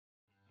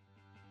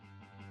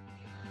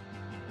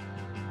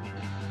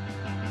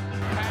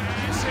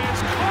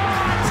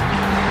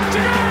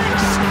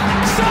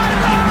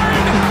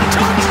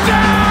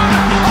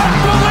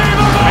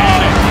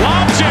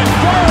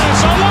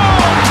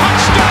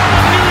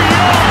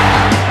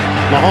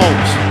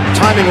Mahomes,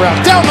 timing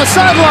route, down the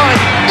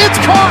sideline. It's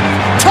caught.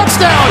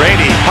 Touchdown.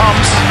 Brady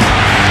pumps,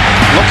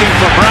 looking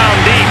for Brown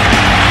deep,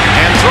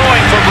 and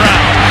throwing for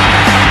Brown.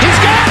 He's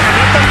got it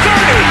at the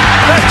 30,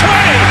 the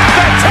 20,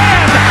 the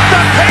 10.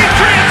 The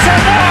Patriots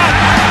have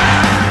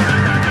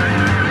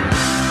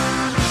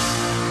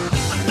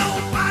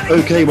won.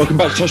 Okay, welcome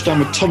back to Touchdown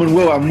with Tom and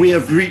Will, and we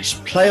have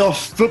reached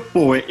playoff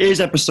football. It is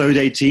episode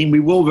 18. We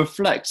will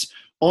reflect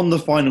on the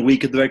final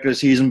week of the regular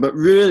season, but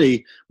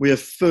really, we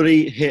have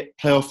fully hit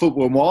playoff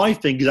football, and what I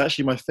think is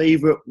actually my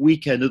favourite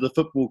weekend of the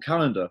football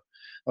calendar.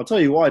 I'll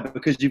tell you why,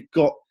 because you've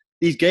got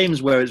these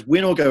games where it's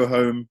win or go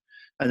home,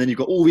 and then you've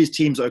got all these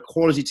teams that are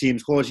quality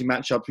teams, quality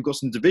matchups. We've got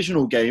some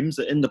divisional games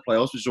that are in the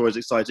playoffs, which is always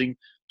exciting.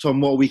 Tom,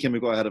 what a weekend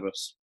we've got ahead of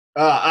us.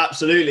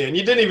 Absolutely, and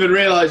you didn't even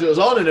realise it was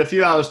on in a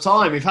few hours'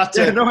 time. We've had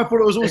to. Yeah, no, I thought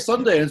it was all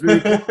Sunday, and as we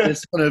record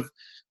this kind of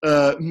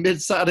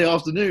mid-Saturday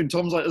afternoon,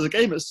 Tom's like, "There's a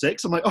game at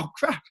 6." I'm like, "Oh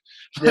crap!"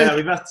 Yeah,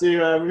 we've had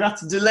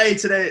to delay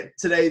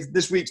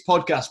this week's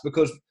podcast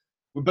because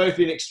we've both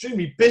been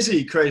extremely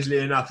busy, crazily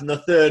enough, in the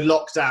third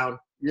lockdown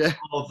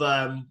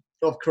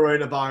of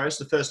coronavirus.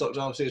 The first lockdown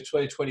obviously was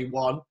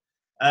 2021,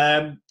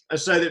 and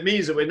so that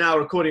means that we're now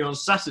recording on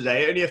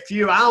Saturday, only a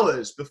few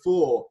hours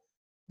before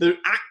the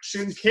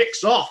action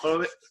kicks off.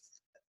 I'm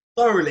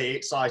thoroughly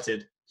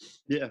excited.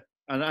 Yeah,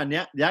 and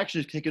the action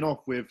is kicking off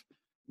with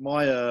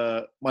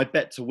my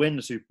bet to win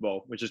the Super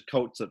Bowl, which is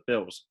Colts at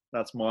Bills.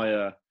 That's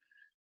my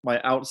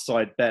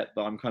outside bet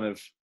that I'm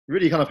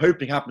really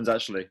hoping happens.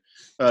 Actually,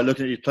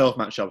 looking at these playoff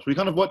matchups, we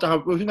worked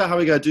out we think about how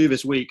we're going to do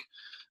this week,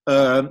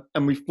 and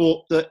we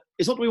thought that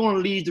it's not that we want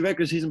to leave the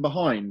regular season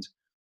behind,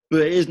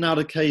 but it is now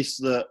the case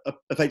that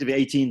effectively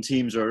 18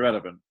 teams are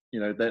irrelevant.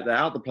 You know, they're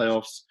out the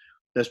playoffs.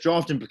 There's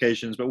draft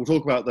implications, but we'll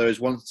talk about those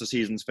once the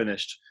season's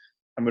finished,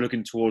 and we're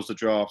looking towards the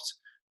draft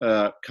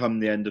come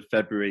the end of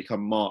February,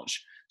 come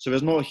March. So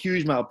there's not a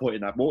huge amount of point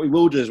in that. What we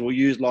will do is we'll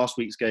use last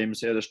week's games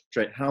to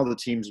illustrate how the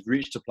teams have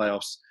reached the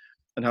playoffs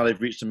and how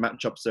they've reached the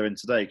matchups they're in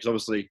today. Because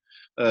obviously,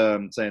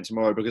 saying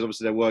tomorrow, because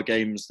obviously there were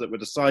games that were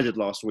decided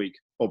last week,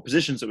 or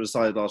positions that were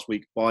decided last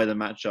week by the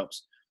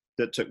matchups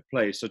that took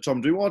place. So Tom,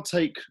 do we want to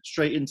take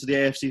straight into the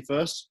AFC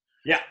first?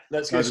 Yeah,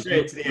 let's go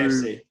straight to the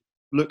AFC.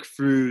 Look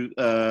through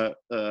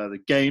the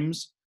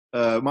games.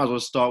 Might as well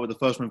start with the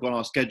first one we've got on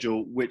our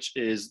schedule, which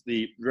is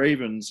the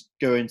Ravens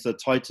going to the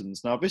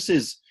Titans. Now, this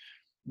is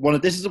one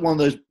of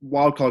those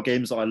wildcard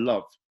games that I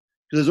love,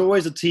 because there's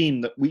always a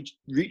team that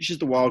reaches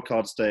the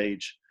wildcard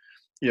stage,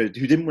 who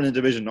didn't win a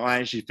division. I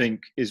actually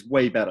think is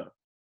way better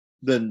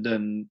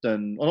than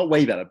well, not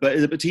way better, but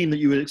a team that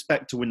you would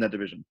expect to win their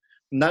division,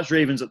 and that's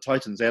Ravens at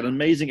Titans. They had an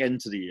amazing end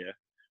to the year.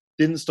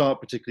 Didn't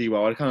start particularly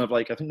well. I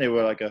think they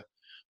were like a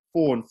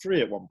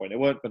 4-3 at one point. They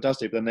weren't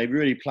fantastic, but then they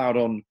really ploughed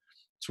on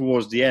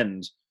towards the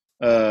end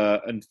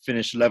and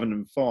finished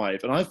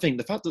 11-5. And I think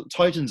the fact that the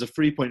Titans are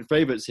 3-point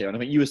favourites here, and I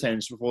think you were saying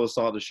just before the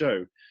start of the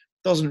show,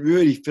 doesn't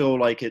really feel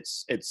like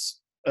it's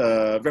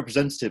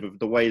representative of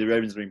the way the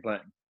Ravens have been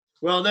playing.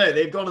 Well, no,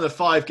 they've gone on a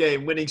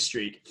 5-game winning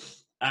streak,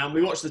 and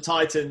we watched the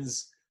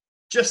Titans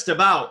just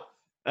about.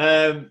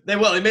 They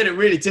made it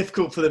really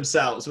difficult for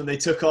themselves when they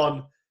took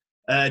on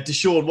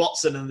Deshaun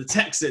Watson and the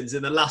Texans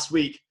in the last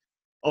week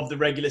of the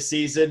regular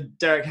season.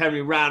 Derrick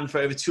Henry ran for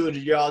over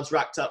 200 yards,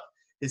 racked up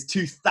his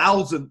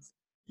 2,000th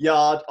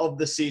yard of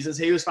the season.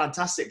 So he was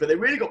fantastic, but they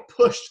really got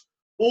pushed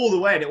all the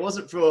way, and it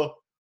wasn't for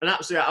an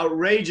absolute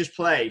outrageous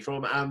play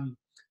from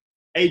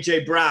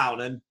A.J.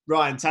 Brown and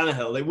Ryan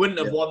Tannehill. They wouldn't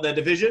have won their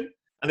division,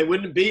 and they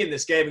wouldn't be in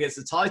this game against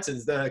the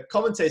Titans. The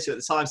commentator at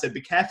the time said,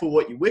 be careful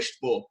what you wished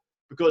for,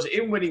 because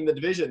in winning the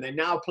division, they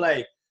now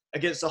play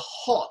against a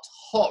hot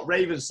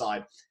Ravens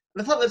side.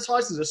 And the fact that the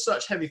Titans are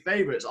such heavy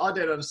favourites, I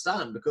don't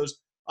understand, because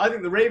I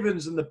think the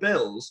Ravens and the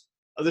Bills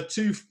are the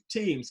two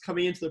teams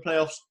coming into the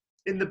playoffs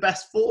in the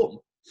best form.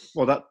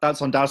 Well,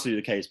 that's undoubtedly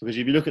the case, because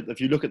if you look at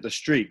the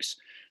streaks,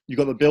 you've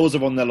got the Bills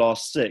have won their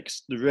last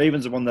 6, the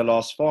Ravens have won their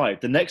last 5.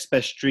 The next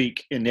best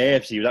streak in the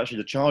AFC was actually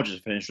the Chargers,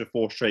 finished with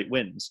 4 straight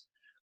wins,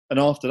 and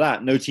after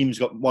that, no team's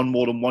got won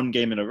more than one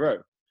game in a row.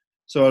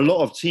 So a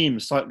lot of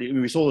teams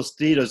we saw the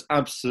Steelers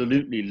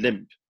absolutely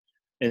limp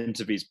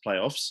into these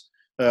playoffs.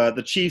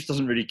 The Chiefs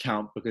doesn't really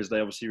count because they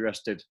obviously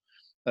rested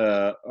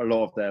a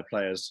lot of their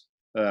players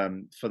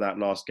for that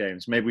last game.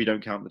 So maybe we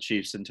don't count the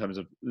Chiefs in terms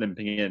of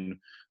limping in.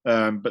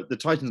 But the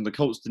Titans and the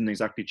Colts didn't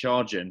exactly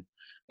charge in.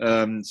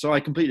 So I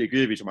completely agree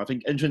with you, Tom. I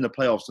think entering the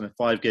playoffs on a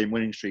 5-game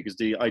winning streak is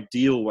the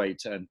ideal way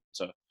to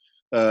enter.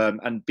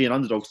 And being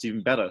underdogs is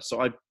even better.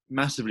 So I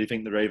massively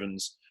think the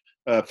Ravens,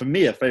 for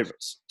me, are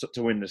favourites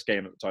to win this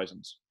game at the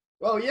Titans.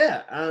 Well,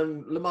 yeah.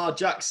 And Lamar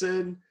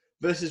Jackson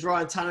versus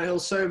Ryan Tannehill,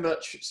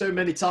 so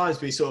many times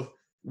we sort of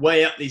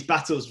weigh up these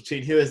battles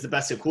between who is the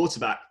better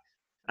quarterback.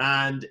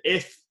 And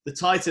if the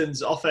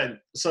Titans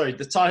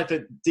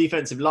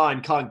defensive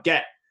line can't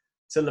get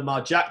to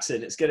Lamar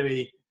Jackson, it's going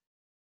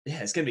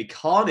to be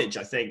carnage,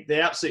 I think.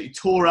 They absolutely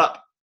tore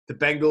up the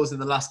Bengals in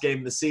the last game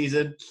of the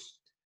season.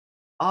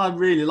 I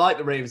really like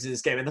the Ravens in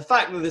this game. And the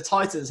fact that the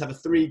Titans have a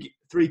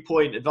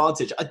three-point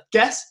advantage, I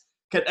guess,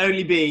 can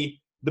only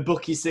be the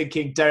bookies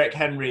thinking Derrick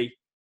Henry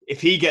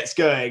if he gets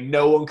going,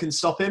 no one can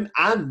stop him.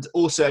 And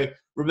also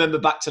remember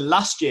back to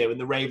last year when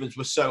the Ravens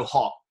were so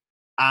hot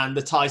and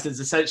the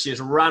Titans essentially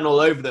just ran all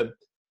over them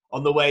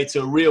on the way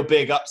to a real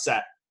big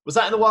upset. Was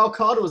that in the wild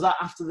card or was that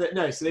after the...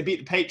 No, so they beat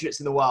the Patriots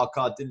in the wild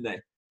card, didn't they?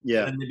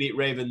 Yeah. And they beat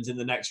Ravens in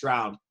the next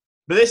round.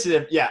 But this is,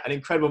 an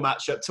incredible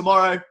matchup.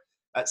 Tomorrow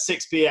at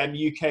 6 p.m.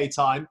 UK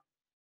time.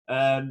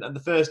 And the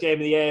first game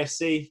of the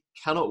AFC.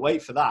 Cannot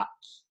wait for that.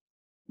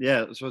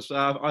 Yeah, so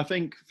I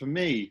think for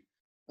me,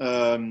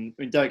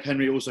 Derrick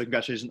Henry also,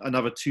 congratulations,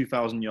 another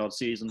 2,000-yard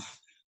season.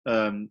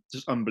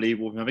 Just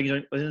unbelievable. I think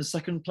he's the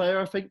second player,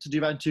 I think, to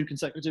do that in 2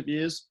 consecutive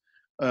years.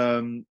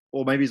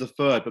 Or maybe he's a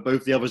third, but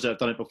both the others that have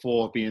done it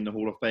before have been in the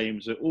Hall of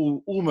Fame. So it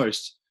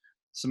almost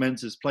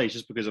cements his place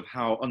just because of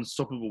how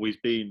unstoppable he's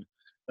been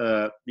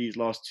these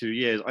last 2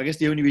 years. I guess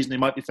the only reason they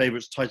might be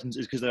favourites, Titans,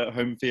 is because they're at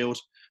home field.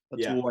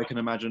 That's all I can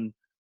imagine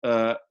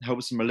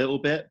helps them a little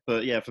bit.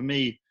 But yeah, for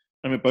me,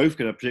 and we're both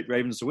going to predict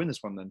Ravens to win this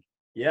one then.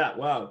 Yeah,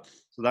 wow.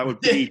 So that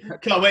would be...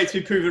 Can't wait to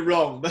be proven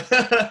wrong.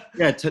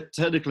 Yeah,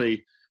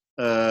 technically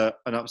an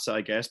upset,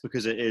 I guess,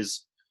 because it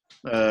is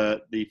the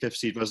 5th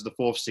seed versus the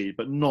 4th seed,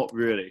 but not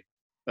really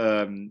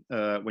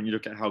when you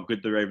look at how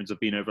good the Ravens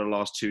have been over the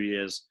last 2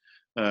 years,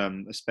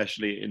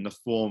 especially in the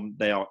form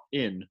they are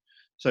in.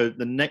 So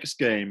the next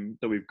game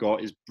that we've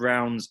got is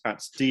Browns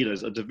at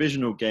Steelers, a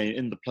divisional game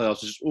in the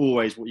playoffs, which is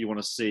always what you want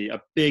to see. A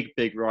big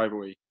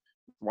rivalry.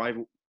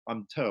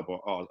 I'm terrible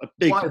at ours. A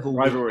big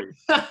rivalry.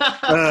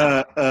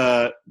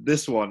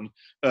 This one,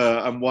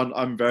 and one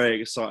I'm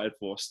very excited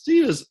for.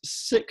 Steelers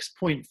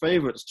 6-point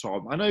favourites,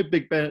 Tom. I know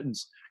Big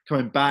Ben's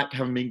coming back,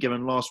 having been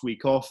given last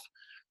week off.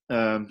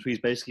 So he's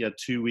basically had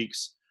 2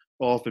 weeks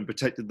off and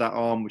protected that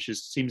arm, which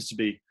seems to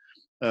be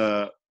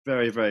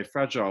very, very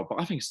fragile.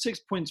 But I think 6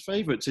 points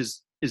favourites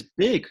is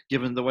big,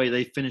 given the way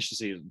they finished the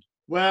season.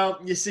 Well,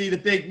 you see, the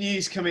big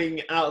news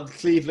coming out of the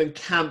Cleveland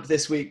camp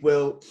this week,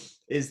 Will,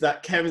 is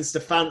that Kevin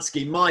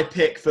Stefanski, my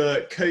pick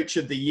for Coach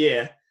of the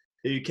Year,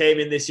 who came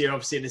in this year,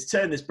 obviously, and has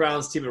turned this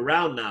Browns team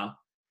around now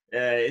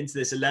into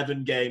this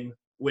 11-game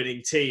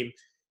winning team.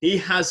 He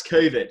has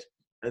COVID,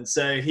 and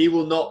so he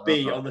will not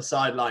be on the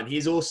sideline.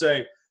 He's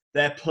also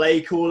their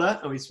play caller,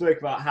 and we spoke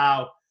about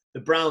how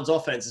the Browns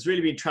offense has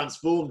really been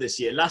transformed this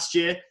year. Last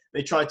year,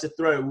 they tried to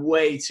throw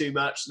way too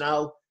much.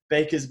 Now,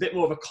 Baker's a bit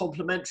more of a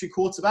complementary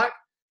quarterback,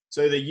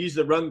 so they use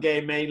the run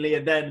game mainly,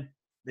 and then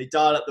they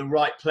dial up the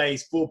right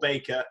plays for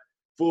Baker,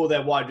 for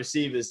their wide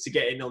receivers to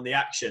get in on the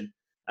action.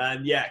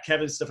 And yeah,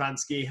 Kevin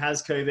Stefanski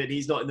has COVID.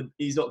 He's not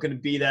going to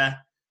be there.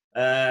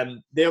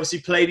 They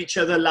obviously played each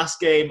other last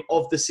game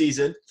of the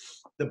season.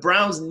 The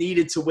Browns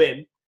needed to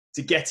win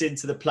to get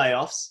into the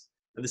playoffs.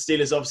 And the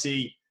Steelers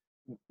obviously,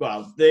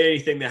 well, the only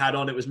thing they had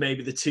on it was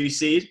maybe the 2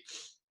 seed.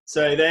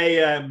 So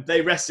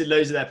they rested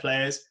loads of their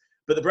players.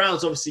 But the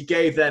Browns obviously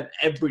gave them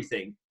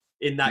everything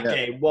in that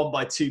game, won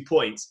by 2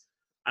 points.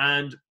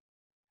 And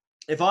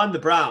if I'm the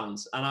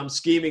Browns and I'm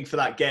scheming for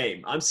that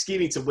game, I'm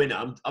scheming to win it.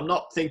 I'm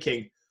not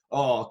thinking,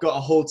 I've got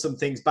to hold some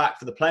things back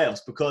for the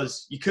playoffs,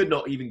 because you could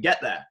not even get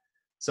there.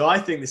 So I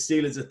think the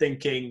Steelers are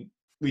thinking,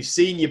 we've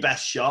seen your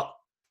best shot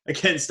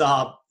against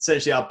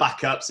essentially our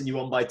backups, and you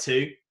won by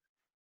 2.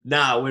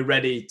 Now we're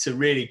ready to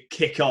really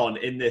kick on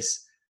in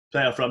this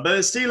playoff run. But the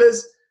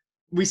Steelers,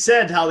 we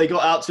said how they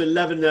got out to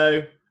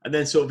 11-0 and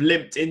then sort of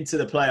limped into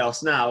the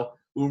playoffs. Now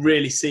we'll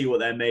really see what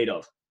they're made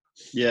of.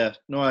 Yeah,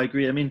 no, I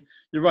agree. I mean,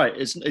 you're right.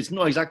 It's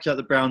not exactly like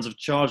the Browns have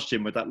charged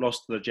him with that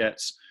loss to the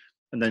Jets.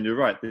 And then you're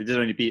right. They did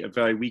only beat a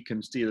very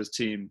weakened Steelers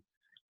team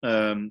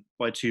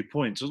by 2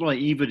 points. It's not like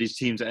either of these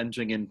teams are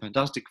entering in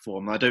fantastic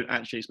form. I don't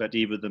actually expect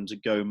either of them to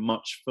go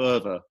much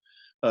further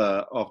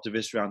after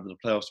this round of the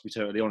playoffs, to be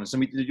totally honest. I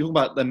mean, you talk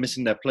about them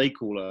missing their play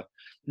caller,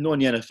 not in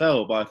the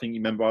NFL, but I think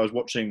you remember I was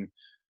watching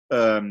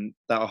that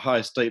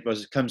Ohio State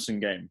versus Clemson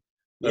game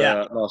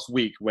last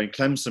week when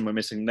Clemson were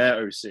missing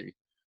their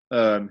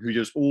OC, who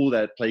does all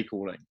their play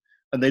calling.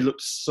 And they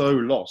looked so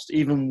lost,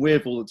 even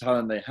with all the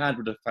talent they had,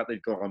 with the fact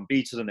they'd got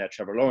unbeaten and they had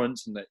Trevor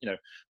Lawrence and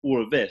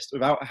all of this,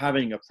 without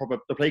having a proper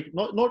play.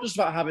 Not just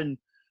about having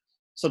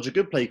such a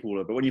good play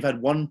caller, but when you've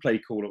had one play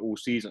caller all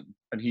season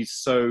and he's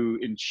so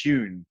in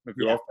tune with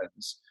your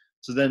offense,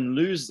 to then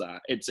lose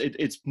that,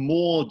 it's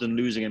more than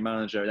losing a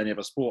manager in any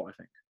other sport, I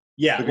think.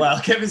 Yeah, because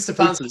well, Kevin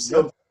Stefanski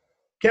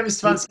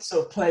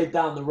sort of played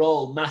down the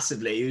role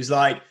massively. He was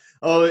like,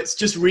 it's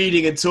just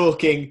reading and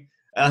talking.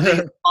 I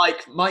think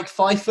Mike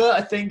Pfeiffer,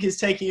 I think, is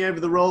taking over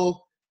the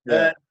role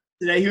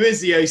today, who is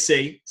the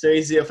OC. So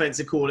he's the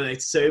offensive coordinator.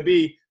 So he'll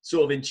be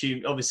sort of in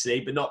tune, obviously,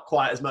 but not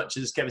quite as much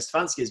as Kevin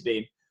Stefanski has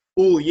been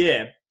all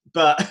year.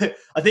 But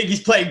I think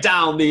he's playing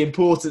down the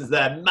importance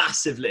there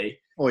massively.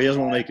 Well, he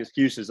doesn't want to make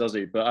excuses, does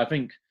he? But I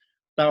think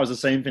that was the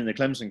same thing the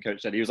Clemson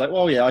coach said. He was like,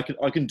 well, yeah, I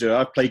can do it.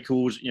 I've played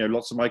calls,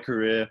 lots of my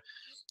career.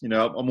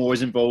 I'm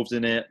always involved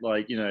in it.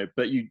 But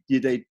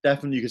they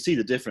definitely, you can see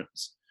the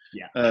difference.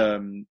 Yeah.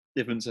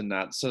 Difference in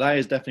that. So that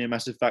is definitely a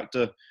massive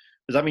factor.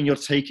 Does that mean you're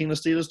taking the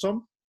Steelers,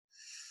 Tom?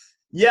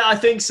 Yeah, I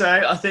think so.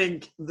 I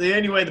think the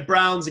only way the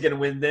Browns are going to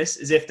win this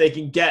is if they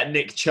can get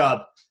Nick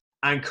Chubb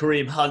and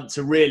Kareem Hunt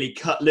to really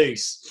cut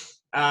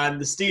loose.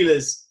 And the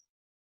Steelers,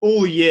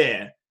 all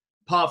year,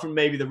 apart from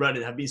maybe the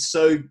running, have been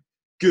so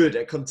good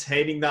at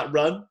containing that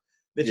run.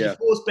 If you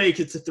force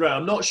Baker to throw,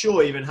 I'm not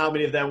sure even how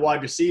many of their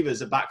wide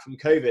receivers are back from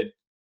COVID,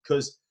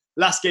 because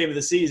last game of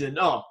the season,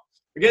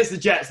 against the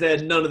Jets, they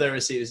had none of their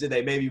receivers, did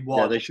they? Maybe one.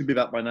 Yeah, they should be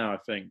back by now, I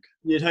think.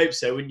 You'd hope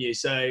so, wouldn't you?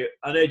 So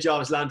I know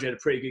Jarvis Landry had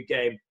a pretty good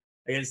game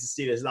against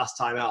the Steelers last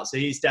time out, so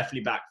he's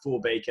definitely back for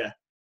Baker.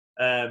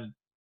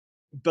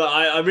 But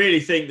I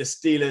really think the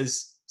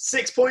Steelers,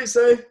 6 points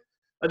though,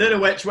 I don't know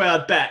which way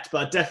I'd bet,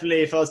 but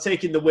definitely if I was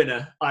taking the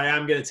winner, I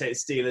am going to take the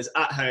Steelers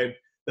at home.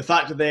 The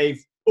fact that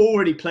they've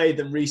already played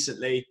them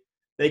recently,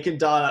 they can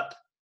dial up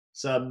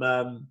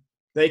some,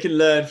 they can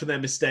learn from their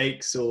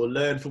mistakes or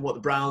learn from what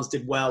the Browns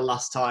did well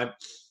last time.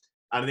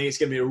 And I think it's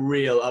going to be a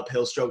real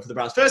uphill struggle for the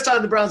Browns. First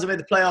time the Browns have made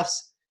the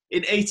playoffs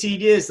in 18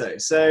 years though.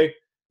 So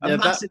a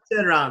massive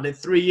turnaround in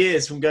 3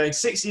 years from going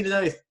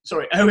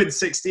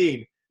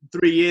 0-16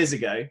 3 years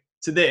ago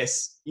to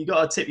this. You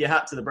got to tip your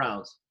hat to the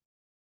Browns.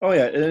 Oh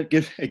yeah, it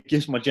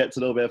gives my Jets a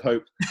little bit of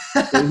hope.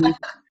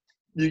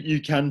 you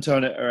can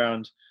turn it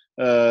around,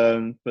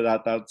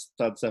 but that's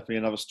definitely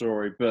another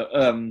story. But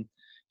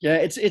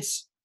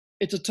it's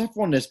a tough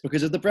one this,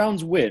 because if the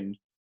Browns win,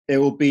 it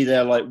will be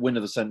their win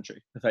of the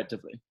century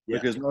effectively. Yeah.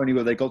 Because not only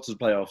will they got to the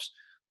playoffs,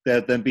 they're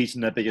then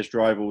beating their biggest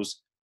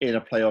rivals in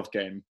a playoff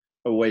game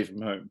away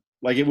from home.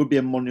 It would be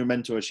a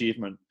monumental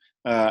achievement.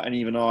 And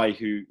even I,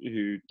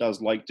 who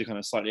does like to kind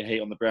of slightly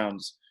hate on the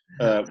Browns,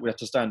 we have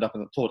to stand up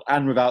and applaud.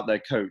 And without their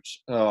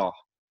coach, I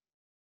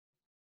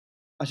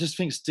just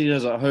think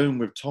Steelers at home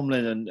with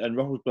Tomlin and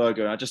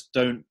Roethlisberger, I just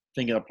don't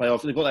think in a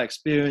playoff. They've got that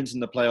experience in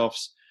the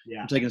playoffs.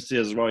 Yeah. I'm taking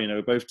Steelers as well.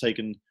 We've both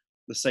taken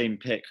the same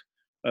pick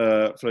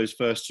for those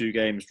first two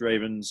games,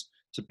 Ravens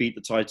to beat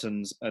the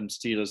Titans and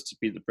Steelers to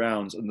beat the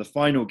Browns. And the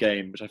final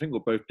game, which I think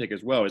we'll both pick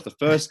as well, is the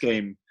first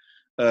game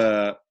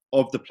of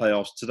the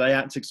playoffs today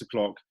at 6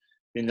 o'clock.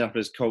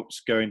 Indianapolis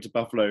Colts going to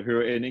Buffalo, who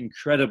are in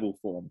incredible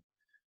form.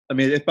 I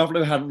mean, if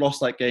Buffalo hadn't lost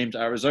that game to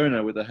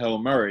Arizona with a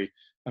Hail Murray,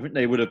 I think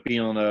they would have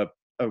been on an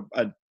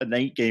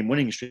 8-game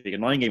winning streak, a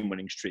 9-game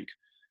winning streak.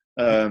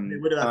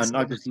 And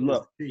I just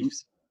look,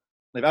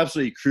 they've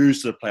absolutely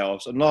cruised to the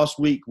playoffs. And last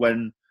week,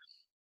 when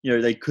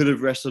they could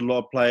have rested a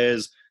lot of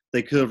players,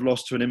 they could have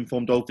lost to an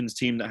informed Dolphins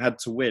team that had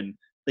to win.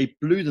 They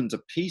blew them to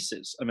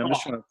pieces. I mean, I'm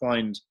just trying to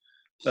find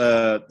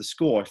the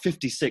score: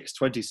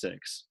 56-26.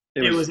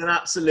 It was an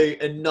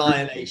absolute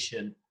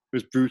annihilation. It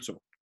was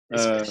brutal.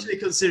 Especially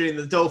considering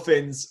the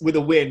Dolphins, with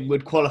a win,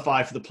 would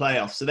qualify for the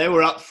playoffs. So they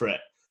were up for it.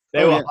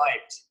 They were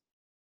hyped.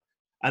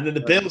 And then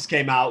the Bills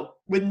came out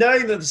with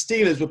knowing that the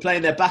Steelers were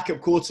playing their backup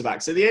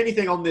quarterback. So the only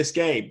thing on this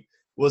game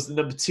was the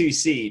number 2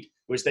 seed,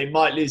 which they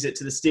might lose it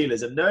to the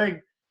Steelers. And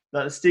knowing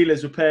that the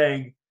Steelers were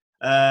playing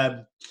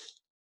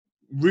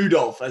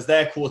Rudolph as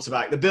their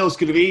quarterback, the Bills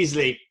could have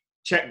easily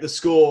checked the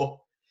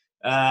score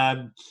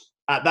at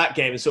that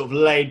game and sort of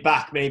laid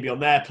back maybe on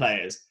their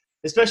players,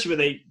 especially when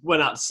they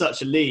went out to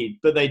such a lead,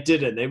 but they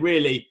didn't. They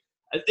really,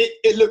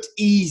 it looked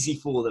easy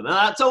for them. And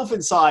that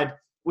Dolphins side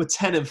were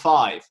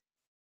 10-5.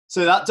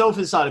 So that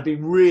Dolphins side have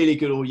been really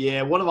good all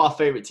year. One of our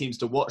favourite teams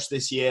to watch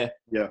this year.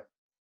 Yeah.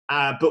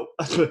 But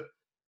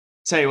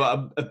tell you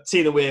what, a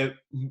team that we're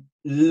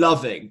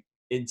loving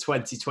in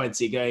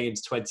 2020 going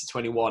into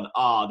 2021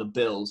 are the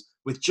Bills,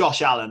 with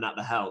Josh Allen at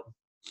the helm.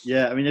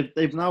 Yeah, I mean,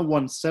 they've now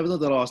won 7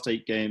 of the last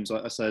 8 games,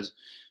 like I said,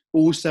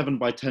 all 7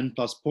 by 10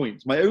 plus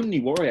points. My only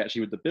worry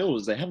actually with the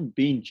Bills is they haven't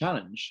been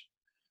challenged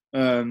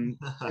in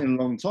a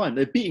long time.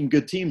 They've beaten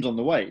good teams on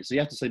the way, so you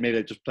have to say maybe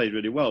they've just played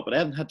really well, but they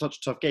haven't had such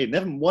a tough game. They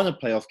haven't won a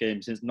playoff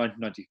game since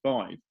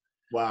 1995.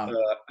 Wow.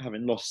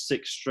 Having lost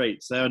 6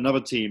 straight. So they're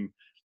another team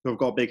who have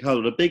got a big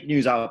hurdle. The big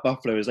news out of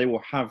Buffalo is they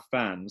will have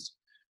fans,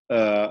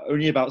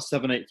 only about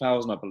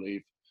 7,000-8,000, I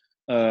believe.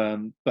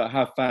 But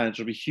have fans.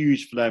 It'll be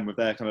huge for them with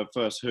their kind of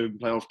first home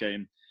playoff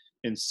game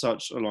in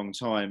such a long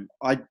time.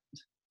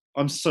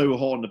 I'm so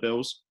hot on the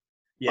Bills.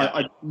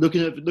 Yeah.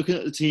 Looking at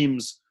the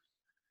teams,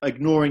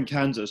 ignoring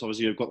Kansas,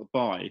 obviously you've got the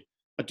bye.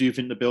 I do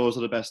think the Bills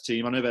are the best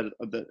team. I know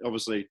that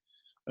obviously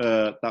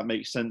that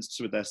makes sense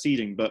with their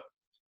seeding, but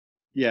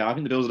yeah, I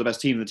think the Bills are the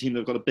best team. The team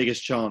that've got the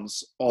biggest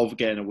chance of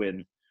getting a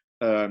win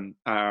at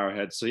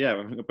Arrowhead. So yeah,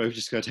 I think we're both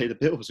just going to take the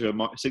Bills, who are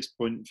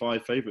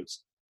 6.5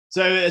 favourites.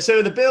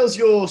 So the Bills,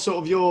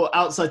 your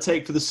outside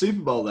take for the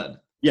Super Bowl then?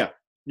 Yeah,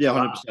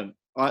 100%.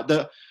 Wow.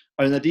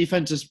 I mean, their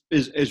defense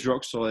is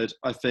rock solid.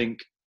 I think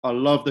I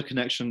love the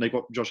connection they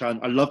got with Josh Allen.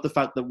 I love the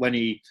fact that when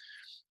he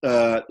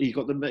got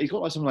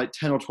something like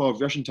 10 or 12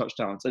 rushing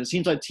touchdowns, and it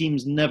seems like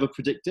teams never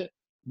predict it.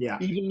 Yeah.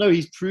 Even though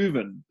he's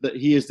proven that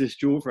he is this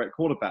dual threat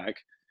quarterback,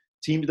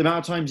 the amount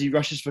of times he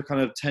rushes for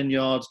kind of 10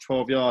 yards,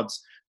 12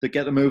 yards that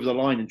get them over the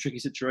line in tricky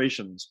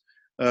situations.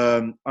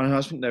 And I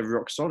just think they're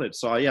rock solid.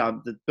 So yeah,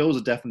 the Bills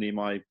are definitely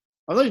I'm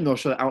not even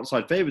sure they're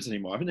outside favourites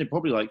anymore. I think they're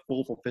probably like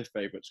 4th or 5th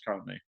favourites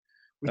currently.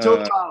 We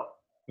talk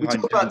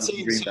about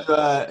teams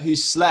who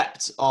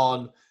slept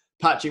on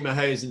Patrick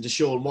Mahomes and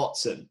Deshaun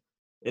Watson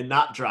in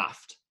that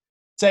draft.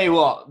 Tell you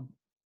what,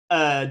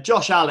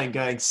 Josh Allen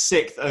going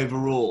 6th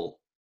overall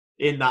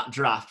in that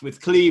draft, with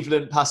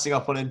Cleveland passing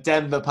up on him,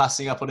 Denver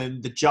passing up on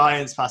him, the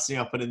Giants passing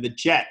up on him, the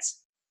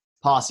Jets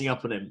passing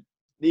up on him.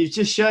 You've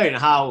just shown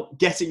how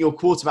getting your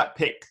quarterback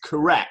pick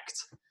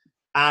correct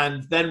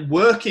and then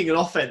working an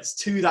offense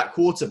to that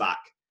quarterback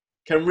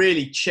can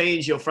really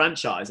change your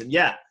franchise. And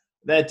yeah,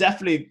 they're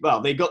definitely,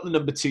 they got the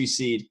number 2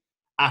 seed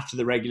after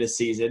the regular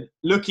season.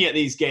 Looking at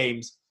these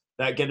games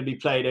that are going to be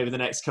played over the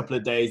next couple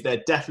of days,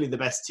 they're definitely the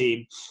best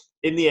team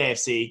in the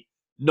AFC,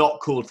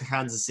 not called the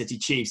Kansas City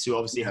Chiefs, who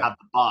obviously have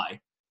the bye.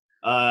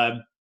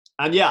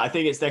 And yeah, I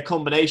think it's their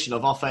combination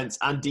of offense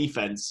and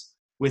defense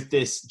with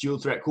this dual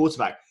threat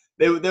quarterback.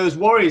 There was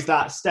worries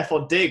that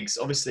Stephon Diggs,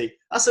 obviously,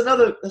 that's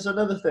another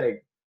thing.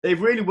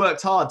 They've really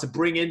worked hard to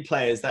bring in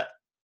players that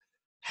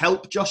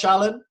help Josh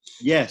Allen.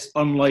 Yes,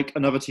 unlike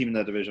another team in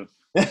their division.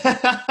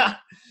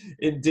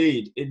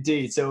 Indeed.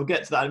 So we'll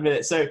get to that in a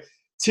minute. So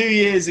 2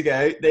 years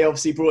ago, they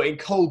obviously brought in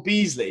Cole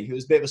Beasley, who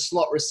was a bit of a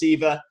slot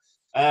receiver.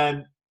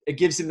 It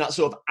gives him that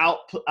sort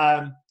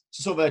of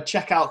sort of a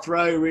check-out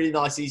throw, really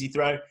nice, easy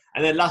throw.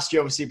 And then last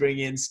year, obviously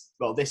bringing in,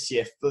 bringing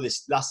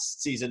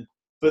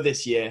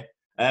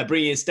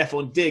in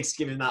Stephon Diggs,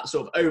 giving him that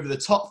sort of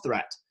over-the-top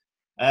threat.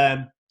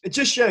 It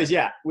just shows,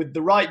 with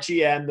the right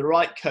GM, the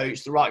right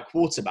coach, the right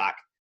quarterback,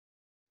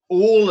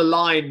 all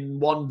aligned in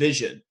one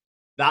vision.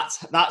 That's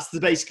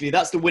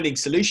the winning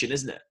solution,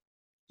 isn't it?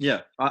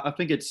 Yeah, I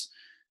think it's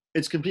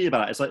completely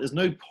about it. It's like there's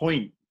no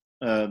point.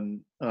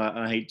 And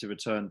I hate to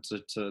return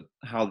to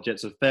how the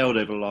Jets have failed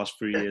over the last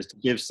 3 years to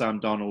give Sam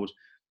Darnold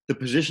the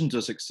position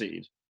to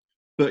succeed.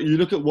 But you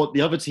look at what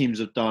the other teams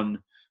have done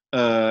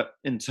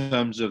in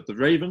terms of the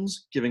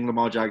Ravens, giving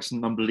Lamar Jackson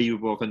an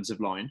unbelievable offensive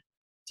line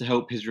to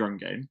help his run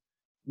game.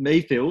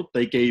 Mayfield,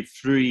 they gave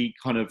 3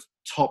 kind of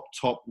top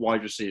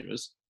wide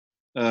receivers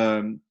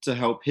to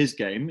help his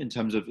game in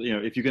terms of,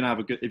 if you're going to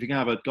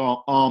have an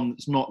arm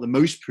that's not the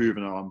most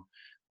proven arm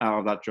out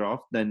of that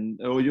draft, then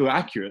you're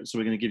accurate, so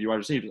we're going to give you wide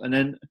receivers. And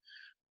then,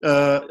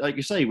 like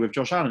you say, with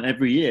Josh Allen,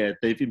 every year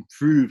they've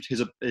improved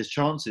his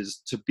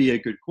chances to be a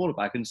good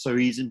quarterback, and so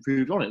he's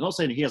improved on it. Not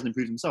saying he hasn't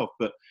improved himself,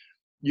 but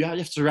you have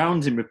to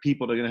surround him with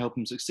people that are going to help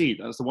him succeed.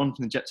 That's the one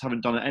thing the Jets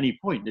haven't done at any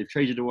point. They've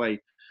traded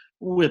away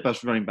all their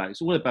best running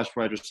backs, all their best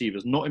wide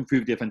receivers, not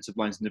improved the offensive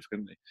line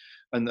significantly.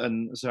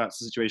 And so that's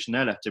the situation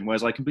they're left in.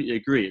 Whereas I completely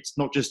agree. It's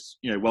not just,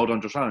 well done,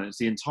 Josh Allen. It's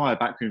the entire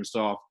backroom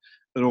staff,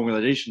 an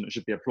organization that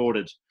should be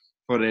applauded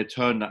for they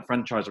turned that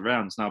franchise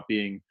around. It's now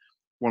being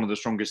one of the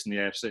strongest in the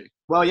AFC.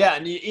 Well, yeah,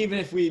 and even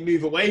if we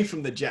move away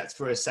from the Jets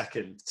for a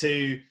second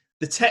to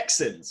the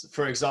Texans,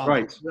 for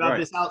example, who have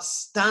this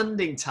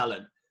outstanding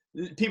talent.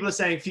 People are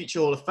saying future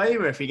Hall of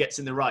Famer if he gets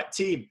in the right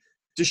team.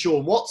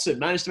 Deshaun Watson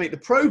managed to make the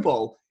Pro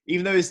Bowl,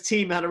 even though his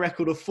team had a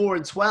record of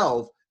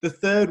 4-12, the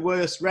third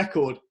worst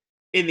record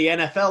in the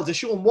NFL.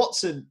 Deshaun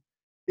Watson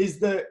is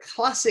the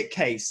classic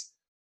case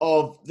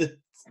of the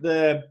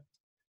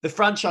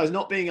franchise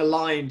not being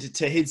aligned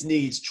to his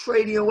needs,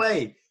 trading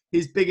away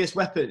his biggest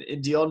weapon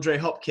in DeAndre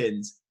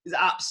Hopkins is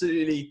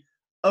absolutely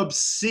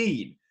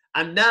obscene.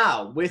 And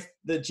now with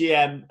the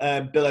GM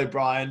and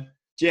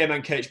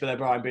coach Bill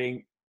O'Brien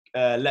being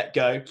let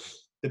go,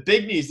 the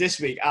big news this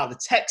week out of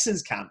the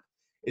Texans camp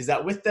is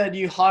that with their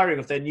new hiring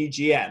of their new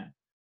GM,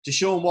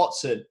 Deshaun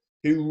Watson,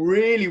 who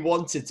really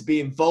wanted to be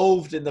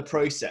involved in the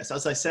process,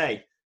 as I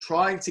say,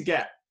 trying to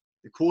get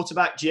the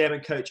quarterback, GM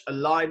and coach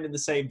aligned in the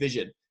same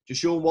vision.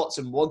 Deshaun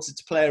Watson wanted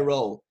to play a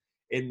role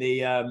in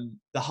the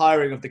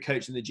hiring of the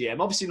coach and the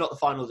GM. Obviously not the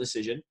final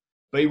decision,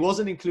 but he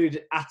wasn't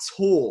included at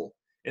all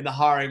in the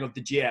hiring of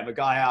the GM, a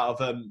guy out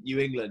of New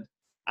England.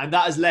 And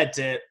that has led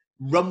to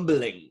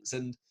rumblings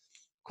and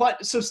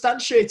quite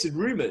substantiated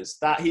rumours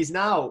that he's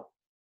now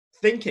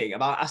thinking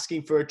about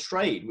asking for a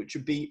trade, which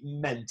would be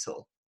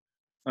mental.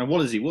 And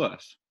what is he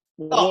worth?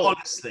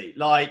 Honestly,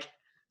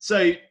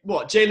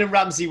 Jalen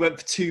Ramsey went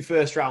for 2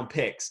 first-round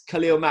picks.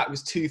 Khalil Mack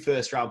was 2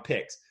 first-round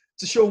picks.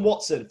 Deshaun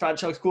Watson,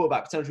 franchise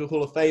quarterback, potential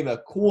Hall of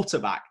Famer,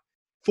 quarterback.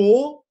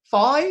 4,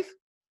 5?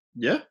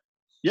 Yeah.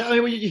 I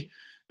mean,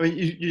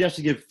 you have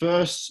to give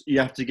first, you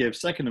have to give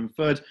second and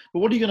third. But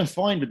what are you going to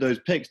find with those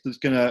picks that's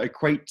going to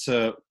equate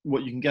to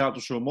what you can get out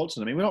of Deshaun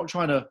Watson? I mean, we're not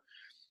trying to,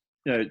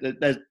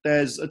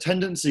 there's a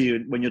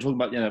tendency when you're talking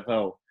about the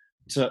NFL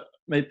to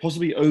maybe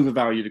possibly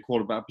overvalue the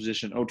quarterback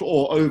position or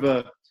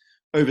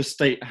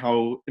overstate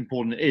how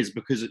important it is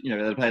because,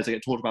 they're the players that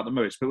get talked about the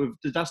most. But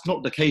that's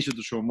not the case with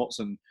Deshaun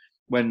Watson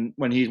when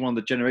he's one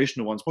of the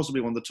generational ones,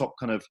 possibly one of the top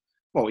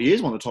he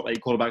is one of the top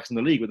 8 quarterbacks in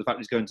the league with the fact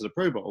he's going to the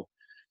Pro Bowl.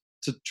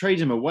 To trade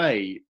him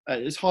away,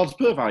 it's hard to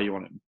put a value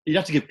on him. You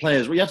have to give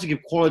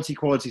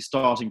quality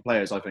starting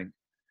players, I think.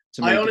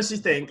 I honestly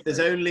think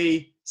there's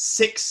only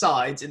 6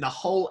 sides in the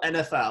whole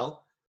NFL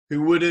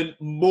who wouldn't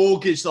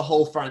mortgage the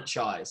whole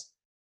franchise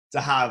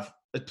to have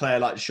a player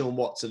like Deshaun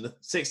Watson. The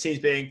 6 teams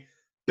being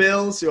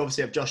Bills, who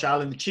obviously have Josh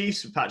Allen, the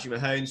Chiefs with Patrick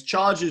Mahomes,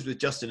 Chargers with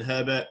Justin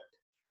Herbert,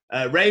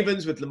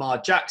 Ravens with Lamar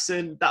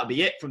Jackson. That'll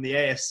be it from the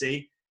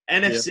AFC.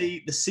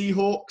 NFC, the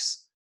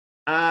Seahawks,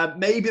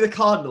 maybe the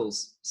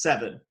Cardinals,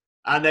 7.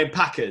 And then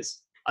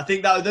Packers. I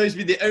think those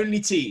would be the only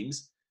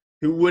teams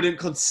who wouldn't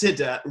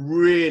consider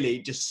really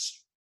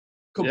just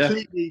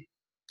completely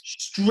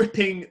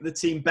stripping the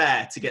team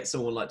bare to get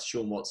someone like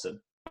Deshaun Watson.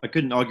 I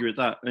couldn't argue with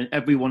that. I mean,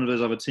 every one of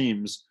those other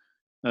teams,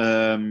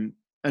 and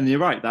you're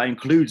right, that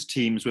includes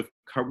teams with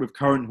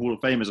current Hall of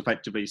Famers,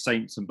 effectively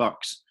Saints and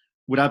Bucks,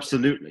 would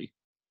absolutely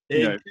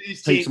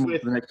take someone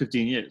for the next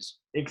 15 years.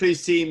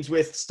 Includes teams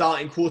with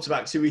starting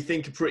quarterbacks who we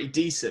think are pretty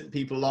decent.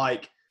 People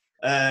like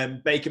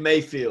Baker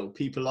Mayfield,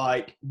 people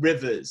like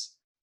Rivers,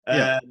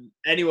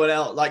 anyone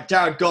else, like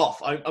Jared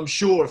Goff. I'm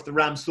sure if the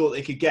Rams thought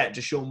they could get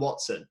Deshaun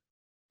Watson,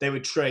 they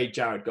would trade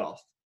Jared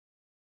Goff.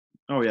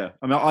 Oh yeah,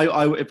 I mean,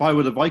 if I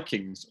were the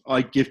Vikings,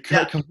 I'd give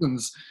Kirk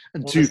Cousins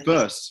and 2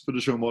 firsts for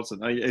Deshaun Watson.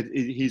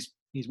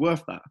 He's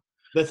worth that.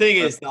 The thing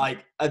is,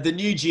 like, the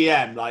new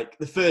GM, like,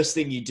 the first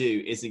thing you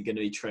do isn't going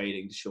to be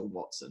trading Deshaun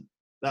Watson.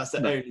 That's the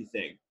only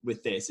thing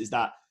with this, is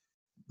that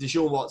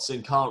Deshaun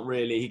Watson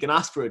he can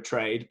ask for a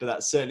trade, but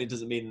that certainly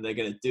doesn't mean that they're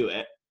going to do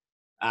it.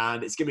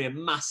 And it's going to be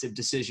a massive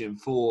decision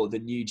for the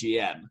new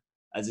GM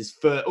as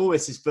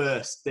almost his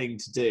first thing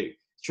to do,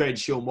 trade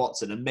Deshaun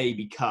Watson and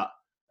maybe cut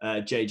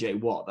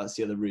JJ Watt. That's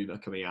the other rumor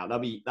coming out.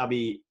 That'd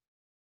be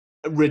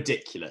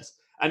ridiculous.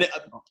 And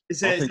it's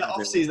the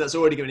offseason that's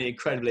already going to be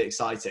incredibly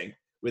exciting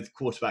with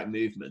quarterback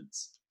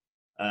movements.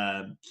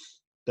 But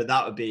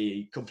that would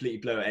be completely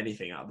blow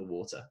anything out of the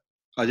water.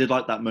 I did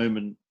like that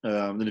moment. I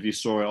don't know if you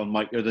saw it on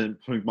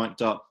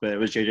mic'd up. It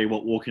was JJ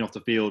Watt walking off the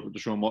field with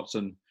Deshaun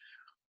Watson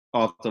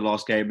after the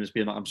last game and just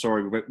being like, "I'm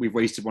sorry, we've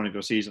wasted one of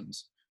your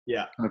seasons."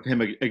 Yeah, kind of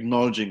him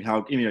acknowledging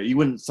how you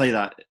wouldn't say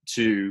that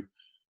to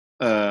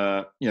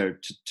Tua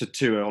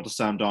or to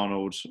Sam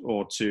Darnold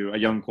or to a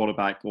young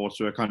quarterback or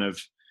to a kind of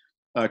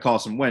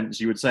Carson Wentz.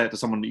 You would say it to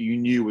someone that you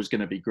knew was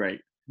going to be great.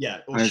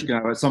 Yeah, and it's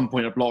going to at some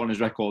point a blot on his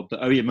record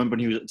that remember when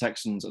he was at the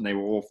Texans and they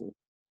were awful.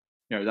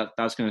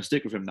 That's going to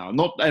stick with him now.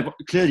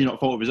 Clearly not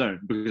fault of his own,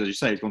 because as you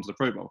say, he's gone to the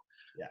Pro Bowl.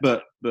 Yeah.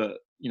 But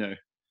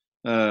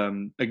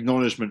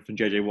acknowledgement from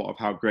JJ Watt of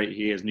how great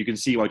he is, and you can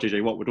see why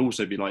JJ Watt would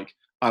also be like,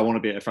 I want to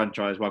be at a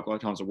franchise where I've got a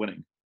chance of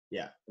winning.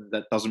 Yeah,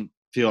 that doesn't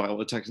feel like what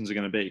the Texans are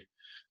going to be.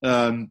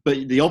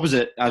 But the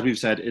opposite, as we've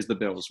said, is the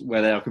Bills,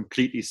 where they are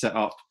completely set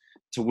up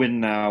to win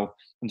now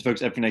and to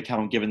focus everything they can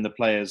on giving the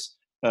players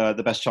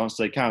the best chance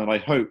they can. And I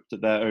hope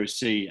that their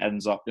OC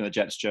ends up in a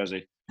Jets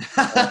jersey.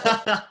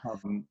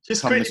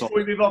 Just quickly before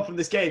we move on from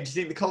this game, do you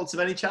think the Colts have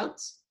any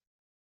chance?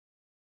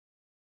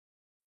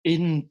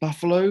 In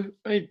Buffalo?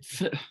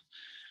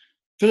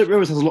 Philip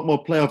Rivers has a lot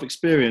more playoff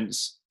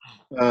experience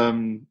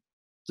than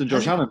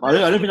Josh Allen. I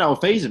don't think that will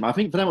faze him. I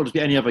think for them it will just be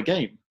any other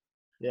game.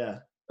 Yeah.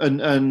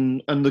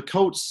 And the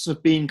Colts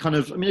have been kind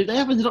of, they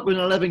have ended up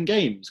winning 11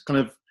 games, kind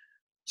of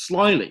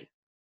slyly.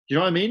 Do you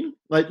know what I mean?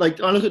 Like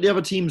I look at the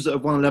other teams that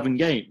have won 11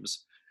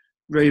 games.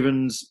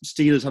 Ravens,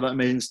 Steelers had that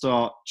amazing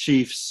start.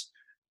 Chiefs,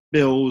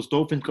 Bills,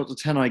 Dolphins got to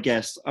 10, I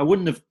guess. I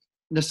wouldn't have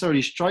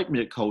necessarily strike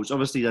me at Colts.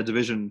 Obviously, their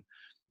division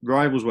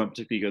rivals weren't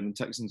particularly good,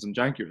 the Texans and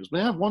Jaguars. But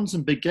they have won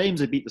some big games.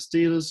 They beat the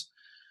Steelers.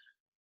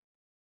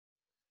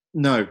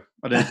 No,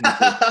 I don't think they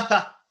do.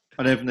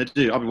 I don't think they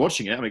do. I'll be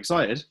watching it. I'm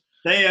excited.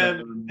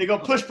 They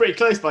got pushed pretty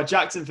close by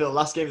Jacksonville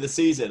last game of the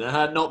season, and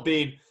had it not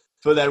been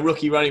for their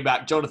rookie running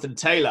back Jonathan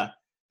Taylor,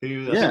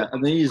 who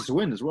and they needed to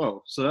win as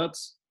well. So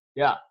that's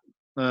I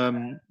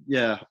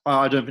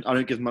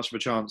don't give them much of a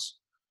chance.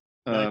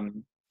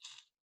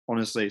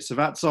 Honestly. So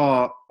that's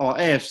our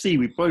AFC.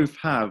 We both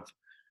have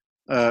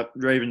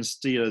Ravens,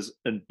 Steelers,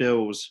 and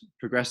Bills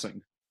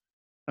progressing,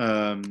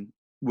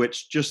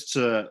 which just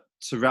to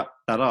wrap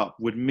that up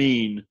would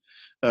mean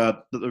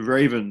that the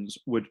Ravens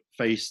would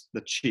face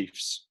the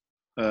Chiefs,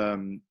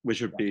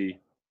 which would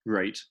be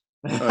great.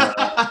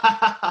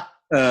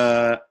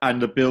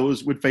 And the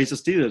Bills would face the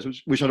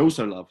Steelers, which I'd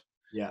also love.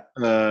 Yeah.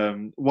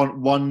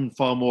 One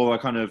far more a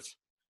kind of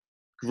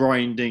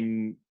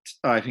grinding,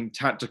 I think,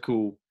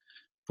 tactical,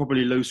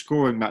 probably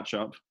low-scoring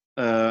matchup,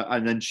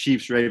 and then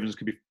Chiefs-Ravens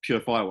could be pure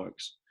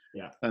fireworks.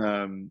 Yeah.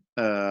 And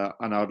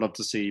I would love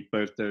to see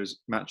both those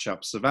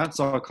matchups. So that's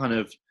our kind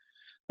of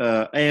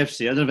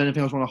AFC. I don't know if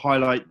anything else I want to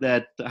highlight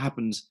there that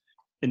happened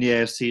in the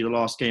AFC, the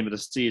last game of the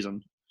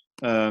season.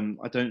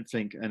 I don't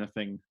think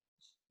anything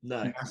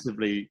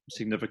massively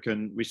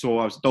significant. We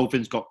saw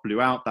Dolphins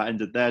blew out. That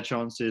ended their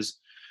chances.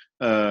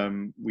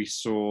 We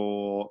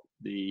saw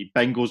the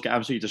Bengals get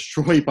absolutely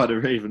destroyed by the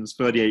Ravens,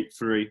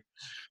 38-3.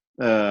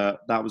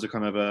 That was a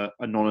kind of a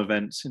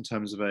non-event in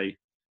terms of a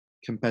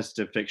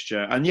competitive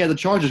fixture. And the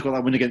Chargers got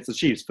that win against the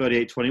Chiefs,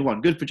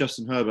 38-21. Good for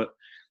Justin Herbert.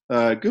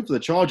 Good for the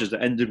Chargers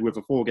that ended with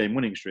a 4-game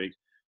winning streak.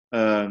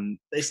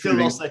 They still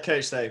lost their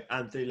coach though,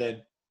 Anthony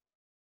Lynn.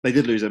 They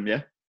did lose him,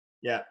 yeah?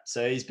 Yeah,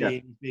 so he's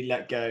been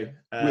let go.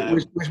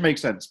 Which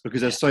makes sense,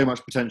 because there's so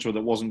much potential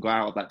that wasn't got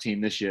out of that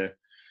team this year.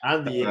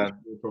 And the year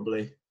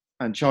probably.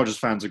 And Chargers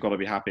fans have got to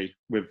be happy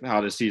with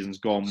how this season's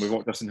gone, with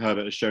what Justin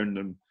Herbert has shown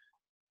them.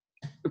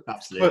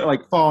 Absolutely.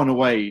 Like far and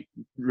away,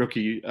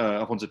 rookie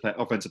offensive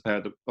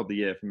player of the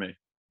year for me.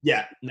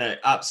 Yeah, no,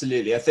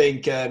 absolutely. I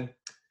think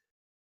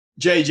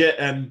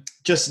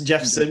Justin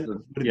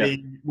Jefferson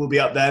will be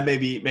up there,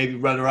 maybe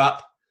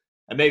runner-up.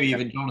 And maybe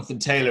even Jonathan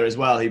Taylor as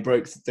well. He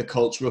broke the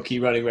Colts rookie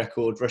rushing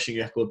record.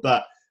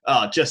 But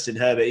Justin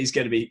Herbert, he's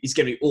going to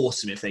be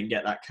awesome if they can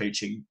get that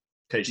coaching.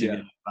 I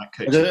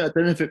don't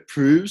know if it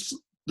proves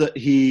that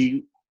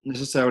he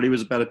necessarily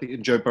was a better pick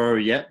than Joe Burrow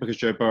yet, because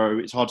Joe Burrow,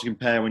 it's hard to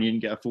compare when you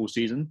didn't get a full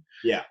season.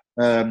 Yeah.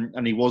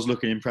 And he was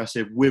looking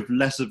impressive with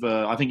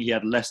I think he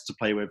had less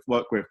to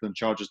work with than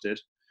Chargers did.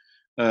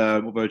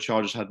 Although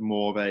Chargers had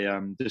more of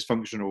a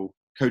dysfunctional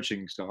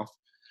coaching staff.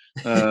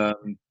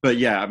 But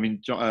yeah, I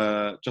mean,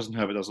 Justin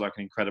Herbert does like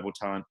an incredible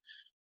talent.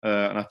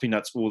 And I think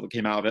that's all that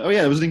came out of it. Oh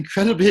yeah, it was an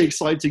incredibly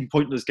exciting,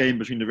 pointless game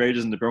between the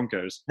Raiders and the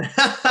Broncos,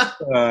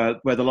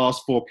 where the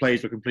last 4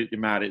 plays were completely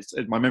mad.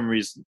 My memory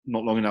is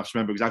not long enough to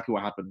remember exactly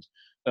what happened,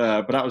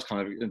 but that was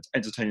kind of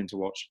entertaining to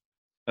watch.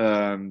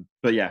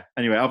 But yeah,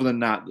 anyway, other than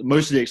that,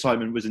 most of the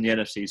excitement was in the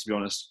NFC, to be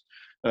honest,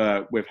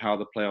 with how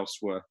the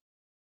playoffs were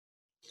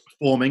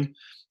forming.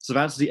 So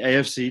that's the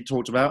AFC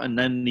talked about, and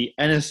then the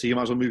NFC, you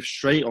might as well move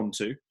straight on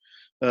to.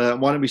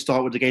 Why don't we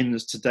start with the game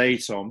that's today,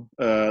 Tom,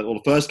 or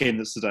the first game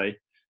that's today,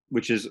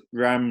 which is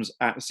Rams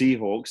at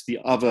Seahawks, the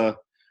other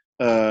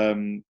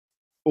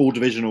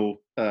all-divisional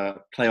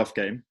playoff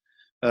game,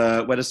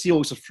 where the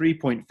Seahawks are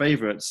 3-point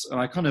favourites.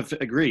 And I kind of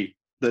agree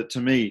that, to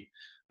me,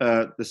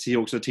 the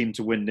Seahawks are the team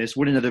to win this,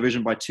 winning the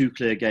division by 2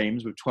 clear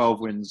games with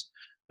 12 wins,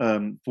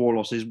 4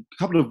 losses, a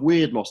couple of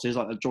weird losses,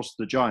 like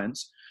the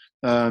Giants.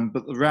 But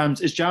the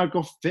Rams, is Jared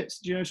Goff fit,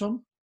 do you know,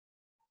 Tom?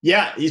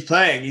 Yeah, he's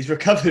playing. He's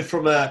recovered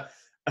from a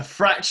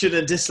fractured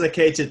and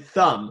dislocated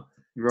thumb.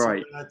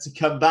 Right. To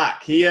come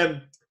back. He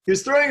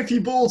was throwing a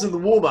few balls in the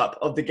warm-up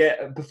of the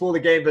game before the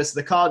game versus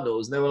the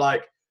Cardinals, and there were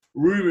like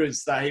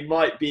rumours that he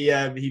might be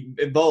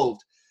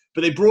involved.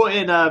 But they brought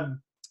in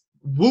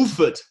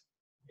Wolford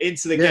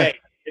into the game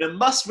in a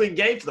must-win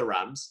game for the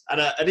Rams,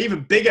 and an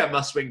even bigger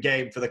must-win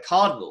game for the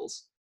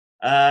Cardinals.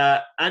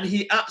 And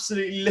he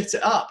absolutely lit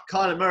it up.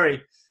 Kyler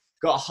Murray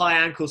got a high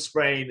ankle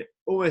sprain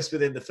almost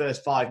within the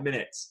first 5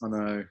 minutes. I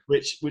know.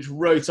 Which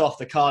wrote off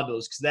the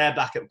Cardinals because their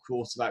backup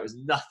quarterback was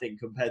nothing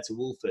compared to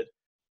Wolford.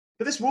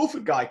 But this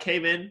Wolford guy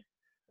came in.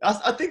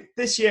 I think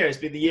this year has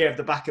been the year of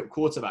the backup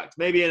quarterback.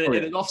 Maybe in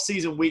an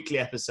off-season weekly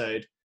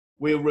episode,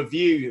 we'll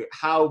review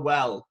how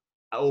well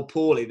or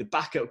poorly the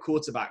backup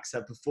quarterbacks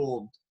have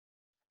performed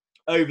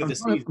over the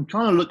season. I'm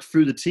trying to look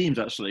through the teams,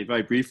 actually,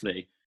 very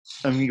briefly.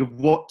 I mean,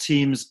 what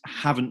teams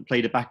haven't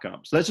played a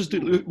backup. So let's just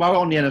while we're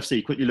on the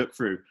NFC, quickly look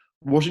through.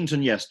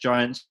 Washington, yes.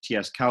 Giants,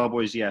 yes.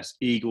 Cowboys, yes.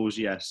 Eagles,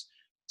 yes.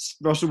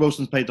 Russell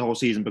Wilson's played the whole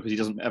season because he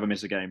doesn't ever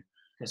miss a game.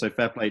 So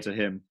fair play to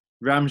him.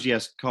 Rams,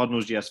 yes.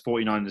 Cardinals, yes.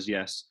 49ers,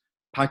 yes.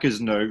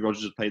 Packers, no.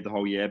 Rodgers has played the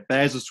whole year.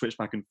 Bears have switched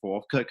back and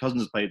forth. Kirk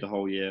Cousins has played the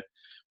whole year.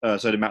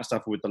 So did Matt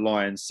Stafford with the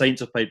Lions.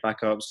 Saints have played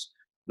backups.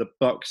 The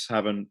Bucks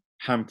haven't.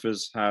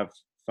 Panthers have.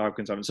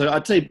 Falcons haven't. So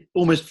I'd say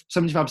almost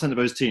 75% of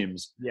those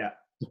teams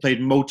have played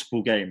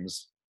multiple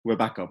games with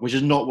backup, which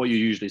is not what you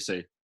usually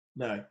see.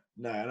 No.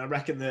 And I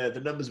reckon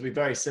the numbers will be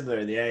very similar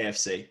in the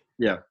AFC.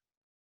 Yeah.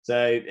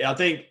 So I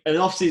think in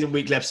an off-season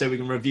weekly episode, we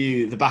can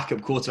review the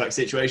backup quarterback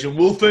situation.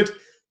 Wolford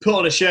put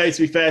on a show,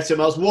 to be fair to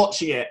him. I was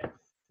watching it,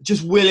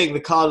 just willing the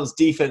Cardinals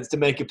defense to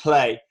make a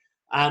play.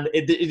 And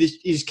it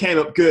just came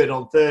up good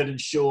on 3rd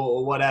and short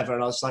or whatever.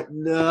 And I was like,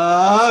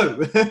 no.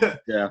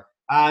 Yeah.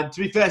 And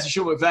to be fair to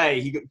Sean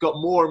McVay, he got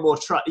more and more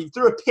he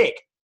threw a pick.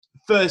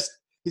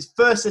 His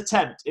first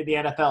attempt in the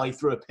NFL, he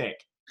threw a pick.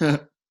 And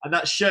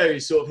that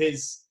shows sort of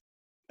his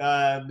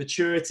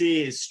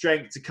maturity, his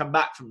strength to come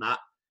back from that.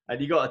 And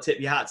you got to tip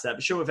your hat to that.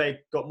 But Sean McVay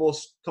got more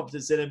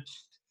confidence in him.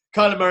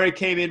 Kyler Murray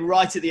came in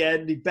right at the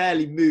end. He could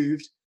barely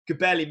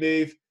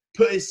move,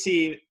 put his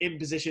team in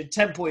position,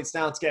 10 points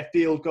down to get a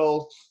field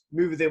goal,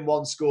 move within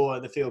 1 score,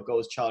 and the field goal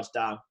was charged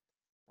down.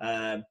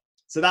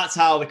 So that's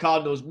how the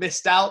Cardinals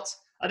missed out.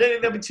 I don't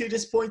think they'll be too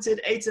disappointed.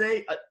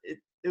 8-8,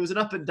 it was an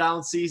up and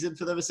down season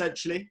for them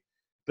essentially,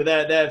 but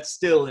they're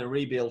still in a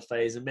rebuild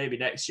phase, and maybe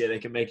next year they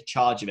can make a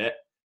charge of it.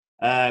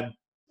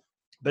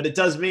 But it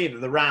does mean that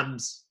the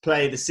Rams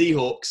play the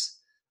Seahawks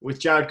with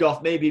Jared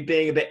Goff maybe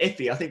being a bit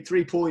iffy. I think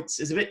 3 points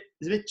is a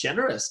bit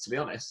generous, to be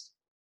honest.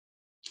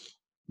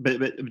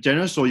 But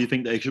generous, or you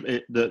think they should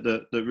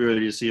that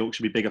really the Seahawks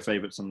should be bigger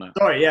favourites than that?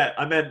 Sorry, yeah,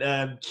 I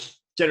meant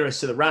generous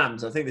to the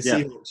Rams. I think the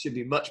Seahawks should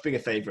be much bigger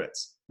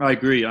favourites. I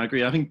agree. I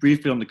think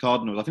briefly on the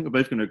Cardinals, I think we're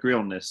both going to agree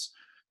on this.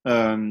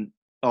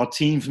 Our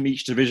team from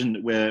each division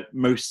that we're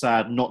most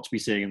sad not to be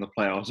seeing in the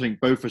playoffs, I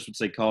think both of us would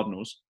say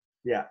Cardinals.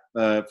 Yeah.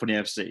 For the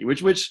NFC,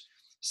 which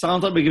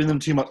sounds like we're giving them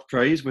too much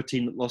praise. We're a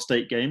team that lost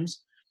 8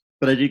 games,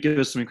 but they did give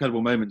us some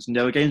incredible moments. And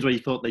there were games where you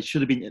thought they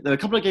should have been. There were a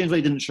couple of games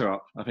where they didn't show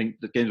up. I think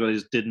the games where they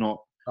just did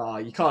not. Oh,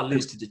 you can't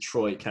lose to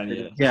Detroit, can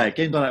you? Yeah,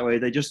 games like that way,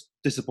 they just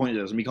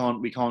disappointed us, and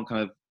we can't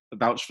kind of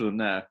vouch for them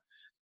there.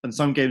 And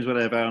some games where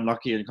they're very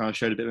unlucky and kind of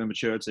showed a bit of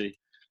immaturity.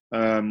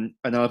 And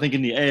then I think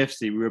in the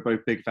AFC, we were both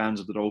big fans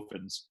of the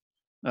Dolphins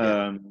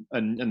and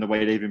the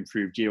way they've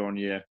improved year on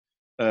year.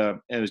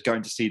 It was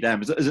going to see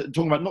them.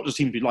 Talking about not just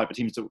teams we like, but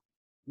teams that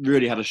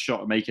really had a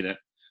shot at making it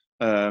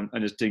and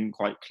just didn't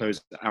quite close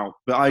it out.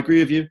 But I agree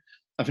with you.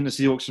 I think the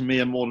Seahawks, for me,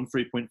 are more than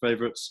 3-point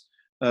favourites.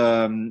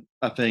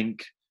 I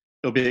think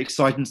it'll be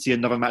exciting to see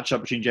another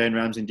matchup between Jalen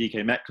Ramsey and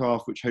DK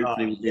Metcalf, which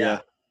hopefully will be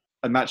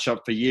a matchup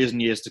for years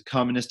and years to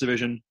come in this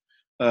division.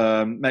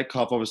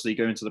 Metcalf obviously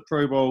going to the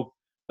Pro Bowl,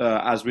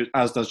 as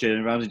does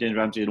Jalen Ramsey. Jalen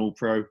Ramsey an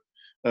All-Pro.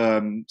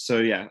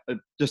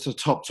 Just a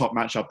top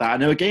matchup. That,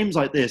 and there were games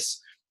like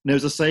this. And it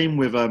was the same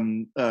with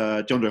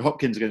DeAndre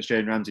Hopkins against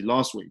Jalen Ramsey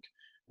last week,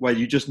 where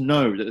you just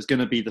know that it's going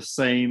to be the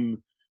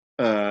same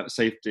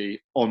safety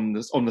on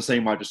the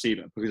same wide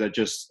receiver, because they're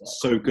just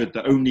so good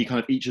that only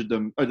kind of each of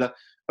them,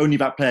 only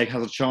that player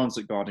has a chance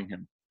at guarding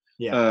him.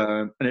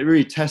 Yeah. And it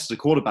really tests the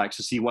quarterbacks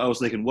to see what else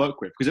they can work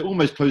with, because it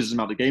almost closes them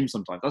out of the game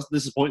sometimes. That's the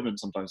disappointment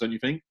sometimes, don't you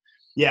think?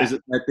 Yeah. Is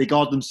that they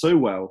guard them so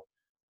well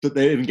that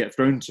they don't even get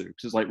thrown to,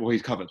 because it's like, well,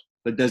 he's covered.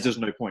 There's just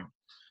no point.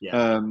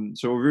 Yeah.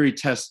 So it will really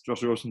test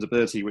Josh Wilson's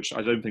ability, which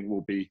I don't think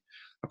will be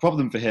a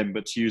problem for him,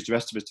 but to use the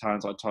rest of his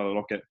talents like Tyler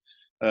Lockett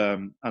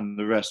and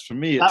the rest. For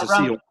me, it's a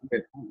Seahawks.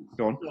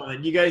 Go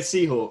on. You go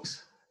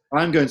Seahawks.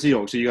 I'm going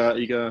Seahawks. So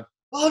you go.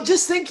 Well, I'm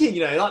just thinking,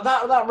 like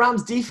that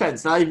Rams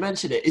defense, now you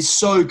mentioned it, is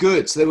so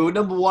good. So they were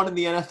number 1 in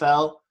the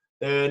NFL.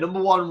 They were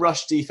number 1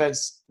 rush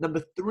defense,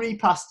 number 3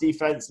 pass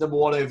defense, number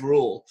 1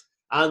 overall.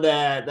 And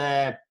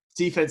their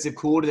defensive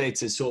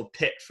coordinators sort of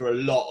picked for a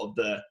lot of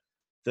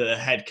the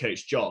head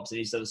coach jobs, and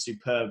he's done a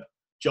superb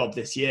job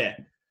this year.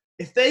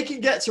 If they can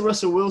get to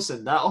Russell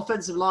Wilson, that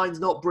offensive line's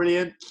not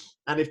brilliant.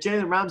 And if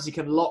Jalen Ramsey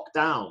can lock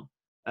down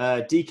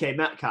DK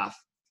Metcalf,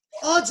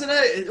 I don't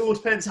know. It all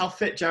depends how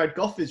fit Jared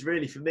Goff is,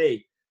 really, for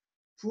me.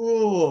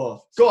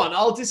 Go on,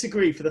 I'll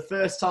disagree for the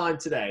first time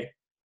today.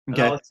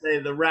 Okay. And I'll say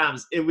the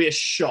Rams, it'll be a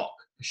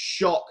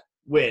shock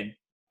win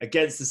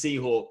against the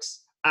Seahawks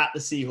at the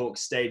Seahawks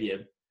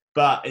Stadium.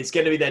 But it's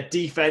going to be their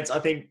defense. I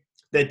think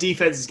their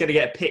defense is going to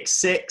get a pick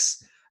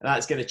 6, and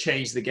that's going to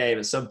change the game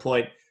at some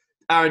point.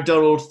 Aaron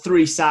Donald,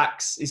 3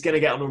 sacks. He's going to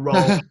get on a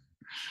roll.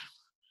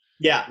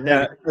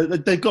 Yeah.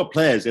 They've got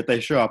players. If they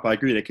show up, I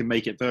agree, they can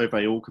make it very,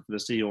 very awkward for the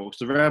Seahawks.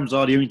 The Rams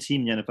are the only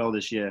team in the NFL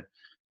this year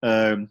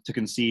to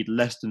concede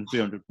less than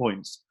 300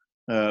 points,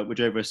 which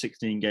over a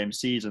 16-game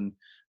season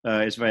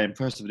is very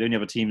impressive. The only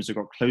other teams that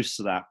got close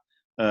to that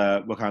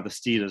were kind of the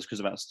Steelers, because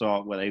of that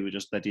start where they were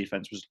just, their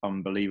defense was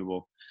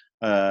unbelievable.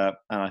 And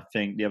I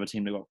think the other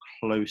team that got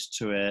close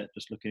to it,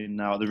 just looking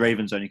now, the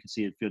Ravens only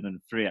conceded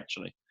 303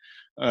 actually.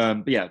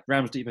 But yeah,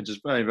 Rams defense is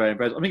very, very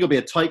impressive. I think it'll be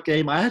a tight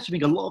game. I actually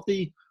think a lot of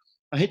the,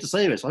 I hate to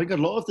say this, I think a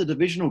lot of the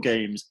divisional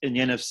games in the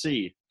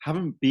NFC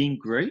haven't been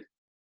great.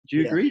 Do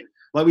you agree?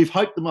 Like, we've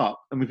hyped them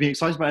up and we've been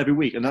excited about every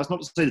week. And that's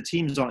not to say the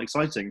teams aren't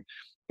exciting,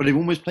 but they've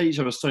almost played each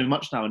other so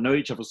much now and know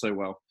each other so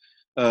well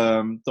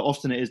that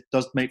often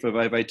does make for a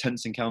very, very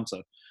tense encounter.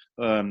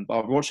 I'm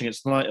watching it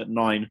tonight at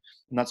 9, and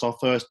that's our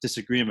first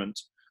disagreement.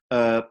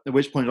 At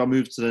which point I'll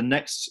move to the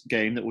next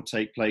game that will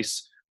take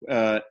place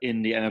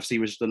in the NFC,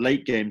 which is the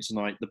late game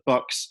tonight. The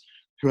Bucks,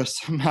 who are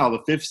somehow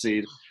the 5th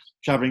seed,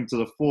 traveling to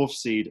the 4th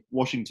seed,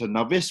 Washington.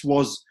 Now, this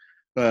was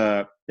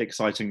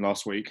exciting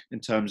last week in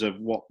terms of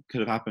what could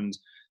have happened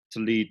to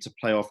lead to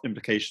playoff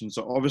implications.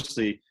 So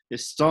obviously, it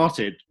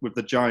started with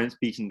the Giants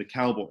beating the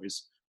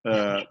Cowboys.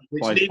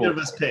 Which neither of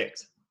us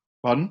picked.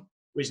 Pardon?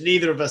 Which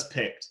neither of us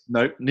picked.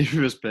 No, neither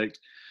of us picked.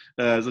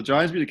 The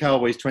Giants beat the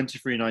Cowboys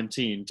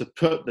 23-19 to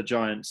put the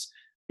Giants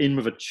in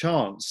with a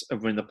chance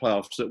of winning the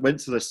playoffs. So it went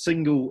to the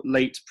single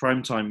late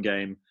primetime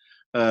game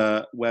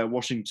where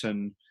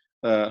Washington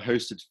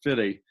hosted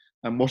Philly.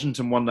 And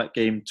Washington won that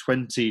game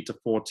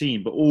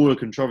 20-14. But all the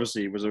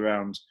controversy was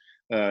around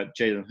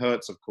Jalen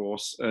Hurts, of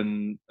course.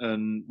 And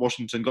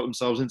Washington got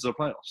themselves into the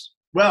playoffs.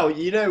 Well,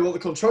 you know what the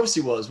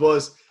controversy was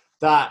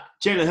that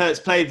Jalen Hurts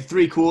played the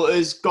 3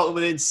 quarters, got them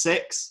within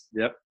 6.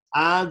 Yep.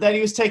 And then he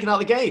was taken out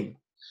of the game.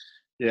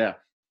 Yeah.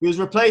 He was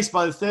replaced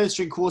by the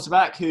 3rd-string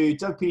quarterback, who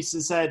Doug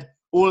Peterson said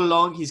all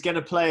along he's going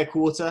to play a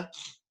quarter.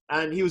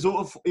 And he was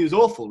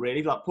awful,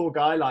 really. Like, poor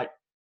guy, like,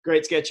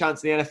 great to get a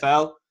chance in the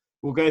NFL.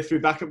 We'll go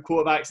through backup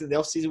quarterbacks in the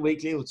offseason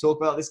weekly. We'll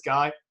talk about this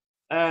guy.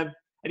 And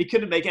he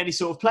couldn't make any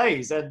sort of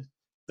plays. And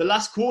the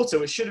last quarter,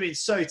 which should have been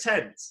so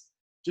tense,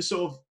 just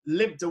sort of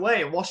limped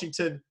away. And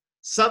Washington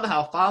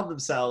somehow found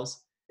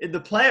themselves in the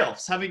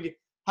playoffs, having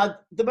had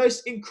the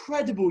most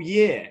incredible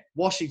year,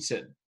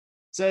 Washington.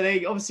 So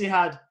they obviously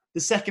had the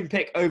 2nd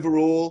pick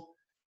overall.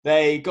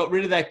 They got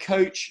rid of their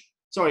coach.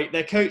 Sorry,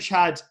 their coach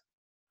had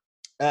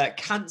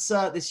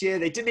cancer this year.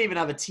 They didn't even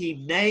have a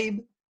team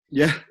name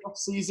in the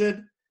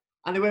off-season.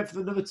 And they went for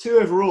the number 2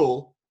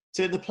 overall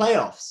to the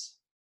playoffs.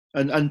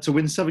 And to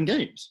win 7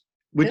 games,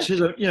 which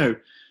is,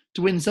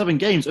 to win 7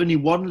 games, only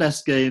 1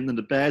 less game than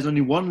the Bears, only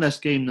 1 less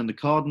game than the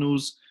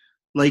Cardinals.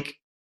 Like,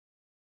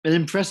 an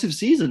impressive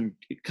season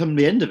come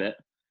the end of it.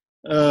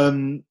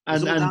 And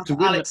to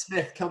win Alex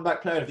Smith,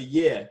 comeback player of the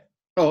year.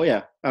 Oh,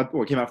 yeah.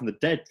 Well, it came out from the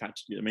dead,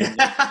 actually. I mean,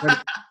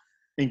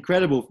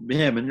 incredible for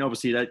him. And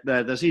obviously,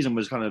 their season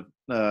was kind of,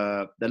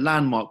 the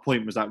landmark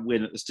point was that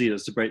win at the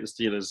Steelers to break the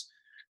Steelers'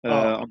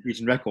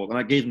 unbeaten record. And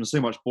that gave them so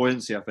much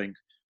buoyancy, I think,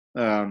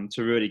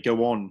 to really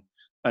go on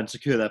and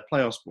secure their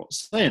playoff spot.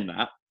 Saying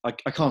that,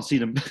 I can't see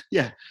them.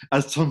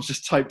 As Tom's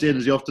just typed in,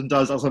 as he often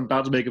does, as I'm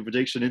about to make a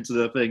prediction into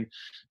the thing,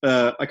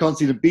 I can't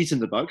see them beating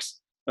the Bucks.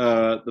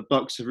 The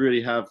Bucks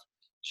really have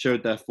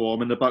showed their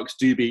form, and the Bucks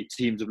do beat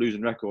teams of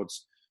losing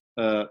records.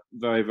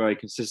 very, very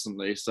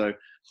consistently. So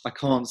I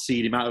can't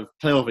see the amount of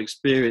playoff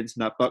experience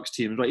in that Bucks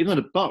team as well. Even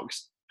though the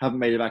Bucks haven't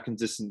made it back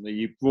consistently,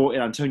 you brought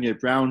in Antonio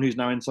Brown, who's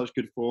now in such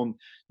good form.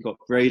 You've got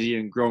Brady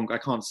and Gronk. I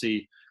can't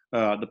see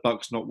the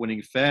Bucks not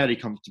winning fairly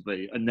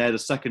comfortably, and they're the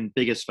second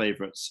biggest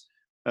favourites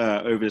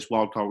over this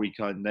wildcard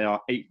weekend. They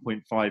are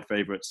 8.5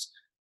 favourites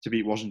to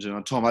beat Washington.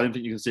 And Tom, I don't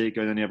think you can see it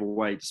going any other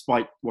way,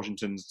 despite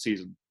Washington's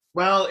season.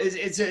 Well,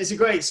 it's a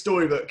great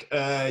storybook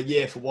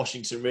year for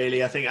Washington,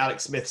 really. I think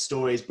Alex Smith's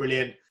story is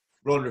brilliant.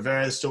 Ron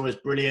Rivera's story is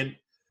brilliant.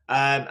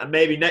 And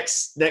maybe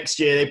next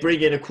year they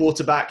bring in a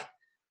quarterback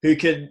who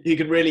can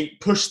really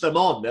push them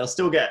on. They'll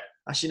still get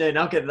 – actually,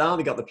 no, now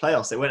they got the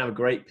playoffs. They won't have a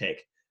great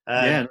pick.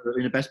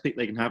 The best pick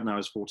they can have now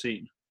is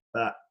 14.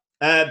 You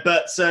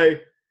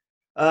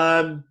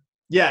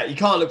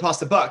can't look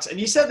past the Bucks. And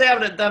you said they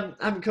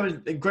haven't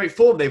come in great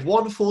form. They've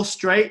won 4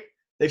 straight.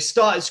 They've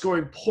started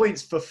scoring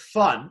points for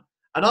fun.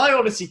 And I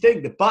honestly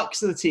think the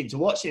Bucks are the team to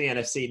watch in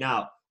the NFC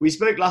now. We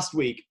spoke last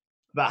week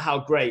about how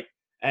great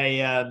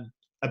a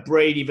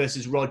Brady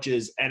versus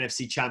Rodgers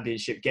NFC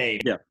Championship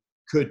game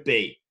could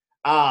be.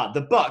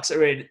 The Bucks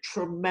are in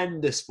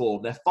tremendous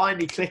form. They're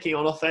finally clicking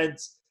on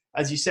offense.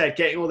 As you said,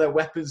 getting all their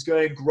weapons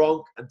going.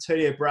 Gronk,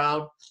 Antonio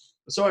Brown.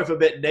 Sorry for a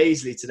bit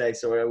nasally today.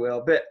 Sorry, I will.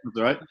 A bit. That's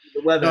all right.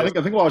 The weather. No, I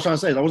think what I was trying to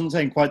say is I wasn't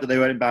saying quite that they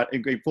were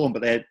in great form,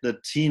 but they had the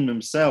team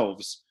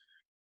themselves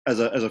as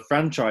a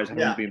franchise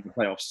haven't been in the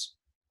playoffs.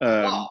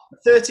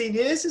 13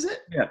 years, is it?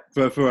 Yeah,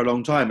 for a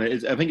long time. I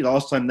think the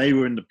last time they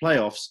were in the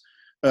playoffs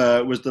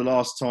was the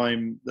last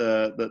time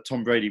that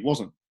Tom Brady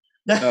wasn't,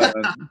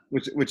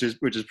 which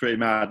is pretty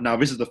mad. Now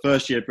this is the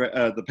first year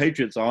the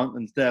Patriots aren't,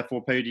 and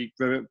therefore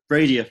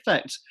Brady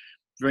effect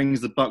brings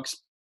the Bucks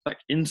back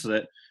into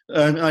it.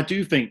 And I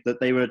do think that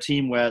they were a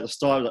team where at the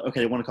start,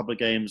 they won a couple of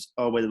games.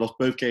 They lost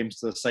both games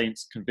to the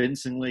Saints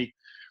convincingly.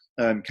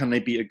 Can they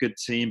beat a good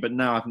team? But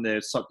now I think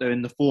they're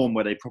in the form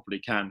where they probably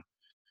can.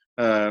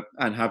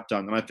 And have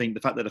done. And I think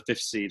the fact that the 5th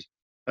seed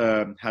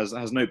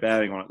has no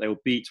bearing on it. They will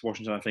beat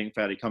Washington, I think,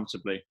 fairly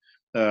comfortably,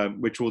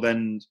 which will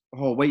then...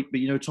 Oh, wait,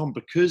 but Tom,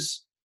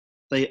 because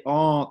they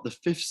are the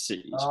 5th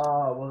seed...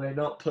 Oh, will they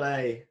not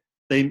play?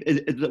 Because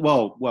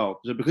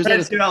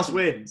Depends who else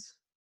wins.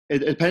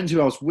 It depends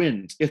who else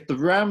wins. If the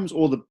Rams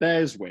or the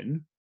Bears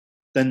win,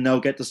 then they'll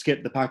get to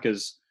skip the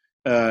Packers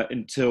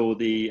until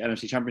the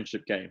NFC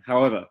Championship game.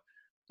 However,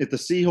 if the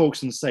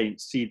Seahawks and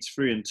Saints, seeds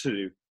 3 and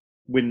 2,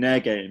 win their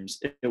games,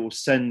 it will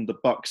send the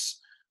Bucks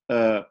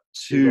to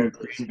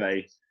Green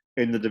Bay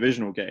in the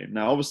divisional game.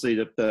 Now, obviously,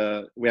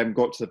 we haven't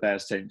got to the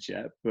Bears Saints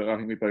yet, but I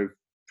think we both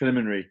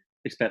preliminary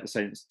expect the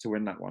Saints to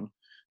win that one.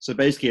 So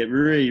basically, it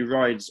really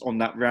rides on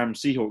that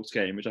Rams Seahawks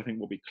game, which I think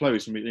will be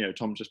close. And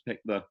Tom just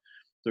picked the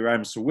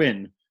Rams to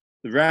win.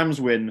 The Rams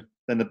win,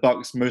 then the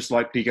Bucks most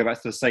likely go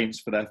back to the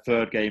Saints for their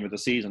 3rd game of the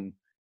season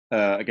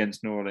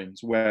against New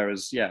Orleans.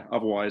 Whereas,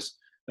 otherwise.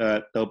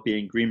 They'll be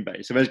in Green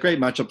Bay. So there's great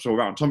matchups all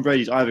around. Tom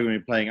Brady's either going to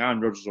be playing Aaron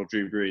Rodgers or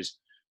Drew Brees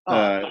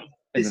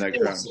in the next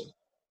round.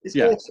 It's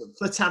awesome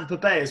for Tampa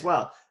Bay as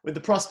well, with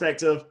the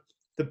prospect of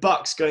the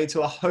Bucks going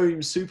to a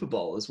home Super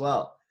Bowl as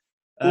well.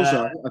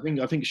 Also, I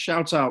think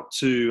shout out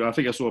to, I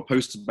think I saw a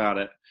post about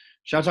it,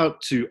 shout out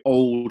to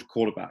old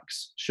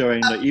quarterbacks, showing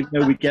that even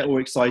though we get all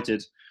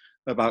excited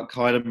about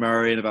Kyler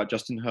Murray and about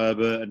Justin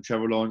Herbert and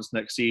Trevor Lawrence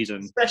next season.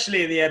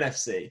 Especially in the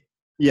NFC.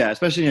 Yeah,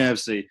 especially in the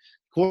NFC.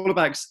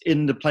 Quarterbacks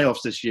in the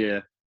playoffs this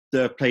year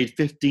that have played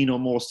 15 or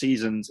more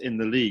seasons in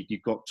the league.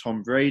 You've got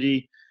Tom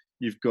Brady,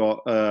 you've got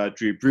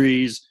Drew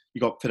Brees,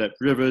 you've got Philip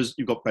Rivers,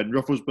 you've got Ben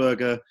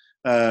Roethlisberger,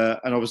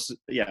 and obviously,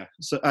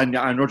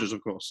 and Rodgers,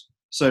 of course.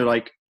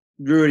 So,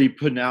 really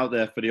putting it out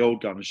there for the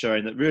old guns,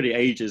 showing that really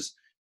age is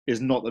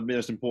not the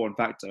most important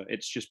factor.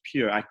 It's just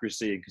pure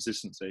accuracy and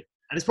consistency.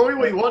 And it's probably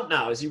what you want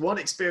now, is you want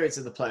experience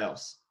in the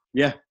playoffs.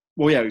 Yeah.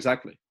 Well, yeah,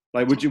 exactly.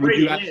 Would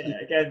you actually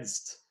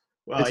against?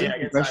 Well,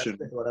 against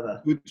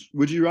whatever.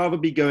 Would you rather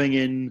be going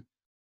in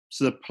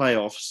to the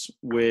playoffs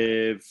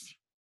with?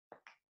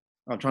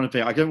 I'm trying to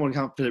think. I don't want to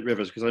count Philip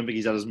Rivers because I don't think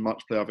he's had as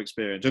much playoff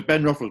experience. So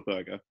Ben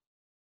Roethlisberger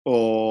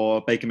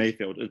or Baker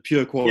Mayfield, a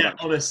pure quarterback.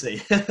 Yeah,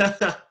 honestly.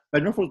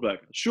 Ben Roethlisberger,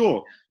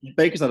 sure.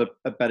 Baker's had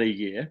a better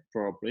year,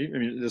 probably. I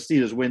mean, the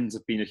Steelers' wins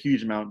have been a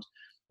huge amount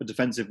of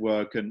defensive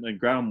work and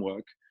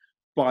groundwork,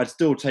 but I'd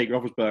still take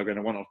Roethlisberger in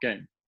a one-off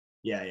game.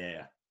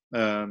 Yeah.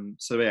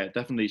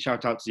 Definitely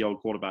shout out to the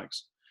old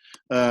quarterbacks.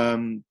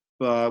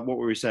 But what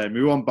were we saying?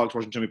 We were on Bucks,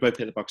 Washington. We both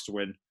hit the Bucks to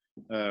win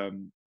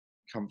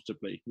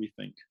comfortably, we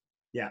think.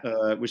 Yeah.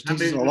 Which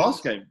takes us to our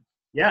last game.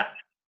 Yeah.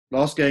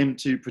 Last game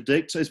to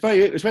predict. So it's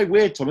very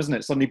weird, Tom, isn't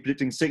it? Suddenly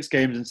predicting 6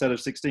 games instead of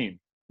 16.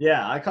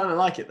 Yeah, I kind of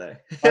like it though.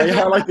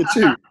 I like it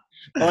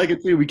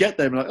too. We get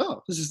there and we're like,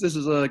 oh, this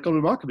is gone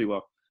remarkably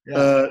well.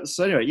 Yeah.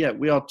 So anyway,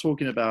 we are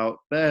talking about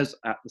Bears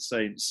at the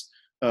Saints.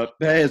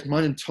 Bears,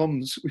 mine and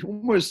Tom's,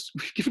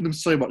 we've given them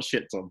so much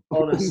shit, Tom.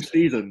 All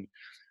season,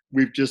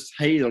 we've just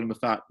hated on the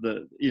fact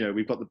that,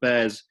 we've got the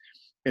Bears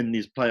in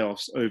these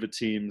playoffs over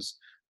teams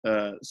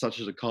such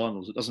as the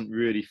Cardinals. It doesn't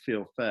really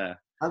feel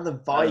fair. And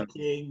the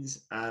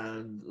Vikings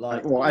and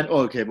like.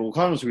 Okay, but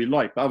Cardinals we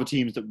like, but other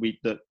teams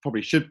that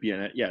probably should be in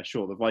it. Yeah,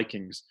 sure, the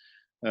Vikings.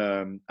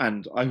 And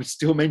I would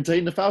still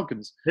maintain the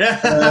Falcons.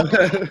 Yeah.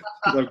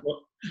 'Cause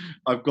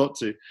I've got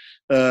to.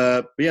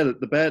 But yeah,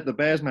 the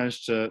Bears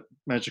managed to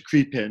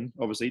creep in,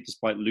 obviously,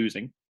 despite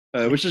losing,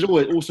 which is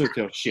always also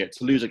feels shit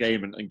to lose a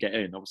game and get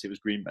in. Obviously, it was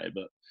Green Bay,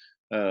 but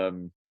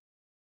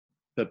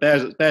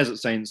Bears at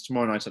Saints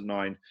tomorrow night at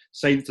 9.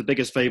 Saints the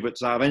biggest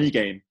favourites out of any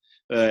game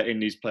in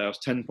these playoffs,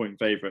 10-point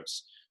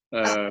favourites.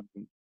 And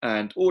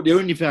the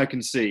only thing I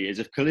can see is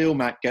if Khalil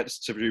Mack gets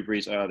to Drew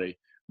Brees early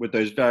with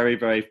those very,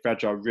 very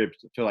fragile ribs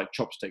that feel like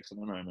chopsticks at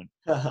the moment.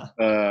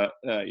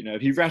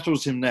 If he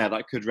rattles him there,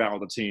 that could rattle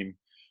the team.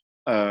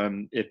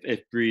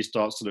 If Brees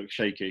starts to look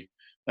shaky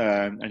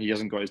and he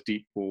hasn't got his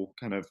deep ball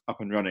kind of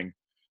up and running.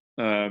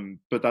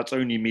 But that's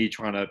only me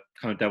trying to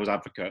kind of devil's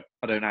advocate.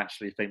 I don't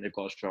actually think they've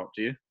got a shot.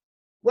 Do you?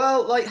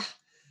 Well, like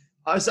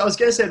I was going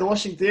to say,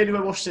 the only way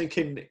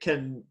Washington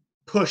can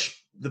push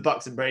the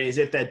Bucs and Brady is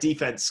if their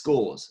defense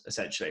scores.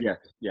 Essentially, yeah.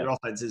 Their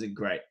offense isn't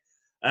great.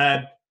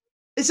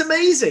 It's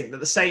amazing that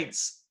the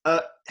Saints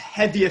are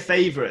heavier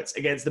favourites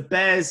against the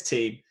Bears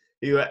team,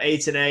 who are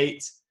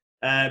 8-8.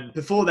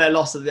 Before their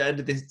loss at the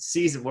end of the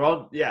season, we're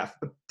on a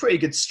pretty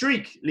good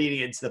streak leading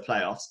into the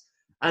playoffs,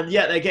 and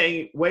yet they're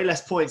getting way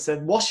less points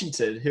than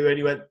Washington, who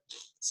only went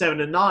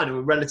 7-9 and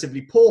were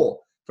relatively poor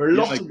for a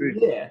lot of the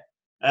year.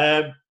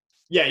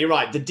 You're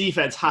right. The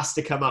defense has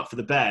to come up for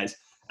the Bears,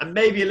 and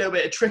maybe a little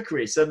bit of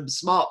trickery, some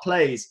smart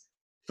plays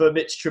for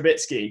Mitch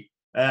Trubisky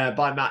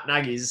by Matt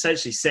Nagy. He's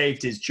essentially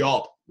saved his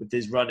job with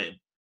his running,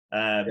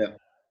 and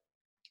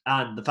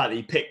the fact that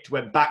he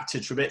went back to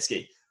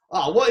Trubisky.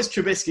 What is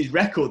Trubisky's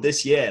record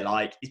this year?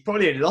 Like, he's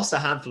probably only lost a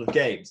handful of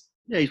games.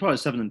 Yeah, he's probably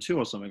 7-2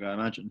 or something, I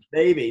imagine.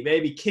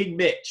 Maybe King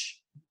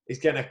Mitch is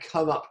going to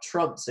come up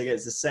trumps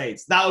against the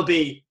Saints. That would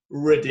be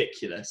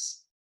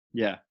ridiculous.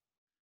 Yeah.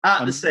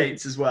 At the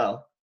Saints as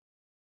well.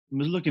 I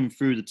was looking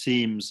through the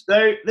teams.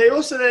 They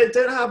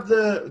don't have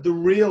the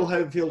real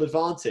home field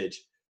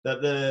advantage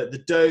that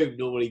the dome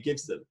normally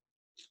gives them.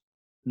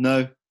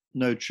 No,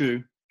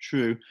 true.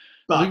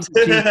 But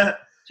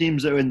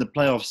teams that are in the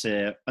playoffs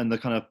here and the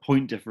kind of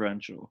point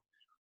differential.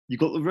 You've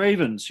got the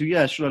Ravens, who,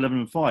 still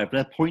 11-5.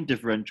 Their point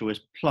differential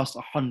is plus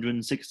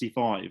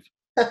 165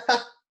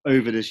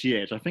 over this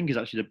year, which I think is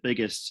actually the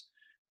biggest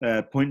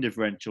point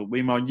differential.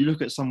 Meanwhile, you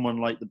look at someone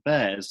like the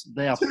Bears,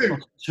 they are plus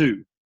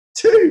 2.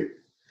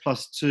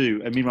 Plus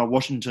 2. And meanwhile,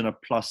 Washington are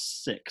plus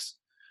 6.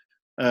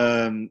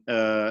 Mitch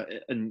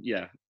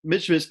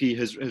Trubisky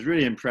has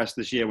really impressed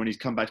this year when he's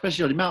come back,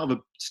 especially the amount of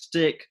a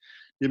stick,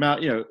 the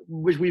amount,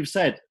 which we've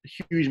said, a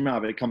huge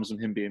amount of it comes from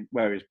him being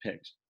where he's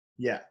picked.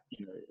 Yeah.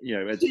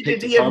 It's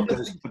he has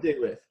nothing to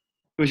do with.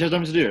 Which has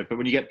nothing to do with it. But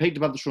when you get picked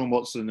above the Sean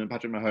Watson and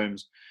Patrick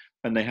Mahomes,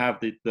 and they have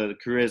the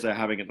careers they're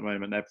having at the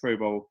moment, their Pro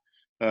Bowl,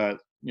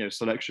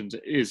 selections,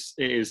 it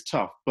is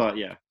tough. But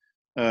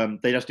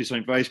they have to do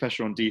something very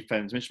special on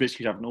defense. Mitch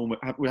Trubisky would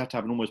have to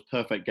have an almost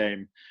perfect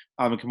game.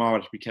 Alvin Kamara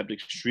has to be kept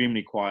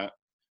extremely quiet.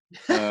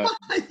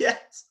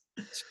 Yes.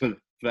 For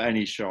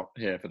any shot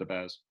here for the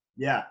Bears.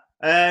 Yeah.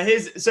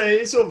 So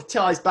it sort of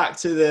ties back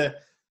to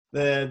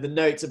the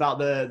notes about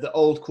the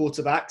old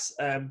quarterbacks.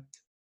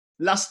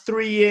 Last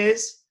 3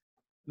 years,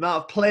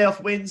 amount of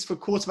playoff wins for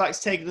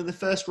quarterbacks taken in the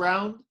first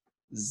round,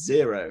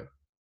 0.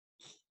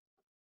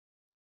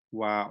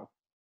 Wow.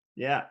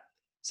 Yeah.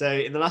 So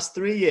in the last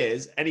 3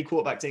 years, any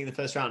quarterback taking the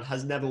first round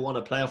has never won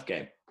a playoff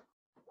game.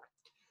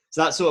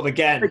 So that's sort of,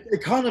 again...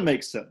 It kind of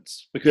makes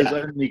sense because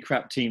only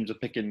crap teams are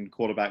picking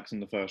quarterbacks in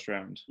the first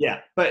round. Yeah,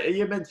 but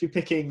you're meant to be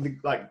picking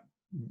the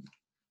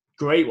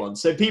great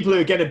ones. So people who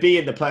are going to be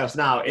in the playoffs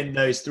now in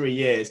those 3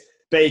 years,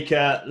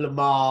 Baker,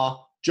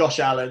 Lamar, Josh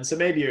Allen. So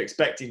maybe you're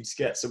expecting to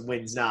get some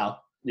wins now.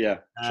 Yeah,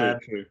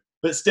 true.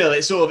 But still,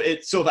 it sort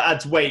of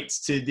adds weight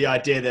to the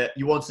idea that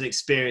you want an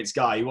experienced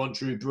guy. You want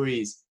Drew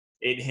Brees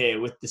in here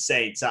with the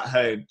Saints at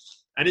home.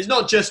 And it's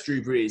not just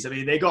Drew Brees. I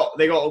mean, they got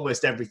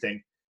almost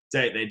everything,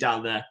 don't they,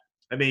 down there?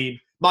 I mean,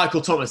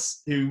 Michael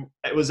Thomas, who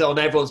was on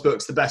everyone's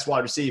books the best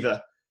wide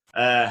receiver,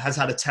 has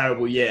had a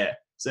terrible year.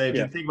 So if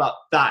you think about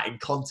that in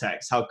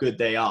context, how good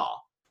they are,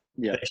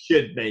 they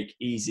should make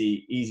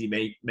easy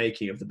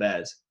making of the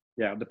Bears.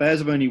 Yeah, the Bears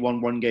have only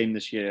won one game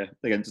this year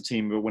against a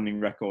team with a winning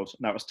record.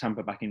 And that was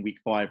Tampa back in week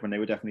 5 when they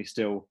were definitely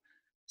still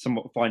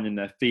somewhat finding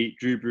their feet.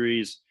 Drew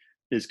Brees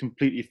is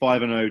completely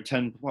 5-0,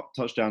 10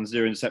 touchdowns,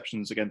 0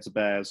 interceptions against the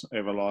Bears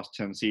over the last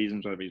 10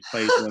 seasons, whenever he's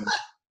played them.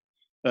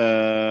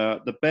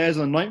 The Bears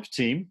are the 9th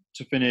team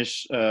to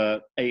finish 8-8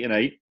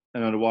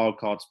 and on a wild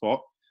card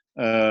spot.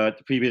 The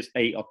previous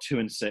 8 are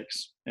 2-6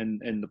 in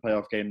the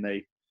playoff game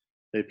they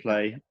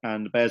play,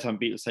 and the Bears haven't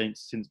beat the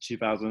Saints since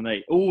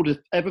 2008.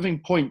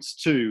 Everything points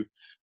to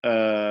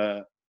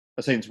a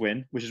Saints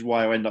win, which is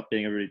why it end up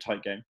being a really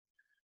tight game,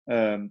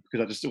 because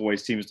that just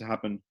always seems to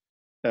happen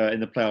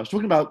in the playoffs.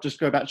 Talking about, just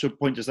go back to a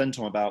point just then,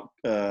 Tom, about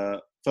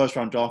first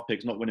round draft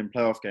picks not winning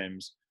playoff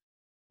games.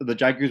 Are the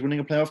Jaguars winning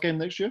a playoff game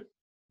next year?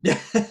 Yeah,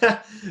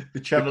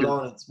 with Trevor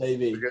Lawrence,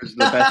 maybe. Because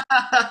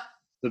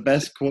the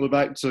best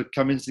quarterback to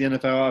come into the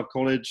NFL out of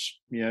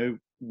college,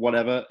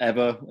 whatever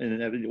ever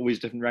in all these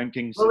different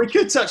rankings. Well, we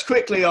could touch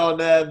quickly on.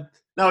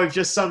 Now we've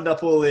just summed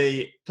up all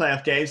the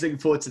playoff games. Looking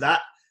forward to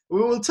that. We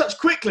will touch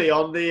quickly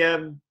on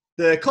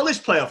the college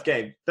playoff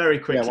game very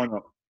quickly. Yeah, why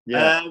not?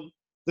 Yeah.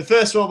 The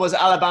first one was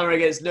Alabama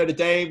against Notre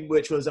Dame,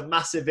 which was a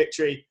massive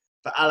victory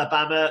for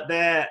Alabama.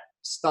 Their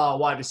star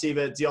wide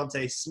receiver,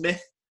 Deontay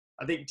Smith.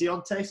 I think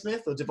Deontay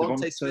Smith or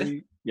Devontae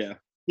Smith. Yeah.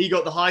 He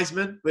got the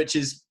Heisman, which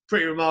is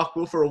pretty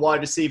remarkable for a wide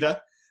receiver.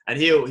 And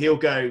he'll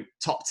go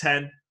top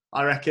 10,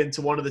 I reckon,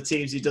 to one of the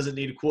teams who doesn't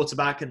need a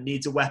quarterback and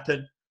needs a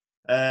weapon.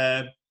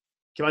 Can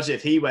you imagine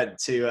if he went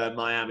to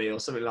Miami or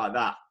something like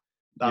that?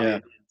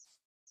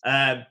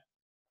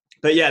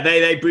 But yeah,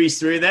 they breezed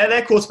through.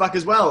 Their quarterback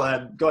as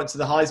well got into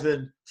the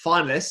Heisman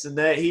finalists, and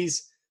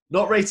he's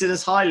not rated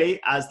as highly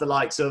as the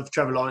likes of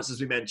Trevor Lawrence, as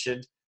we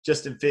mentioned,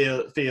 Justin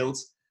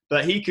Fields,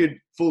 but he could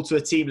fall to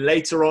a team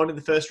later on in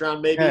the first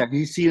round, maybe. Yeah,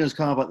 he's seen as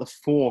kind of like the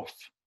fourth,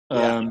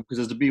 because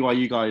there's the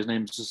BYU guy, his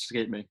name just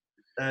escaped me.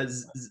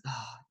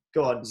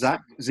 Go on.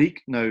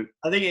 Zeke? No.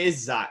 I think it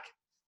is Zach.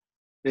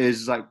 It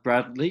is Zach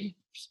Bradley,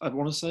 I'd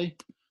want to say.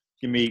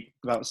 Give me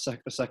about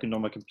a second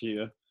on my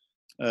computer.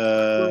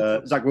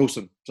 Zach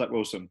Wilson.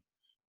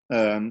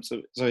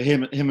 So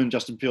him and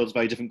Justin Fields,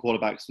 very different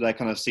quarterbacks. They're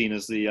kind of seen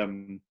as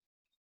the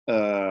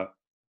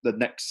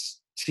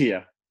next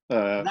tier.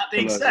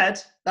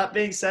 That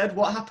being said,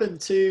 what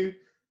happened to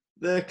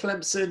the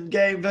Clemson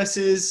game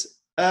versus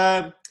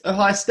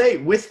Ohio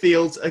State with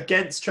Fields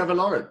against Trevor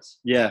Lawrence?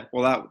 Yeah,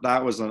 well,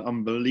 that was an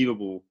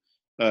unbelievable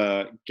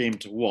game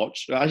to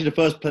watch. Actually,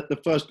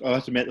 the first I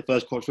have to admit, the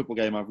first college football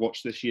game I've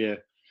watched this year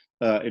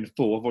in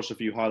full. I've watched a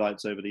few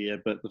highlights over the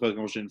year, but the first one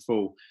I watched in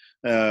full.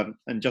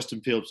 And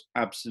Justin Fields,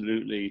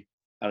 absolutely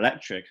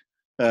electric.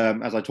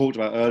 As I talked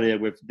about earlier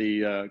with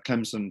the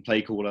Clemson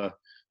play caller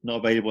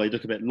not available, he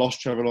looked a bit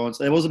lost, Trevor Lawrence.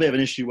 There was a bit of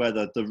an issue where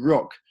the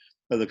rock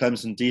of the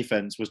Clemson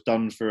defense was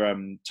done for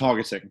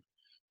targeting,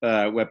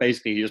 where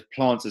basically he just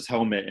plants his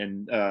helmet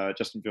in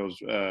Justin Fields'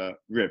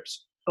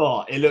 ribs.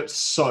 Oh, it looked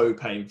so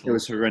painful. It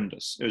was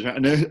horrendous.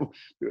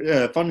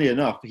 Funnily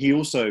enough, he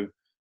also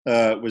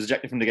was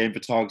ejected from the game for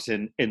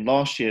targeting in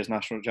last year's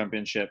national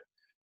championship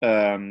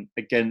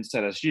against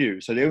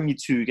LSU. So the only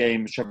two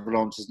games Trevor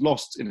Lawrence has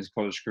lost in his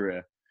college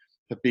career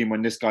have been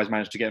when this guy's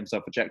managed to get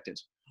himself ejected,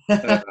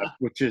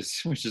 which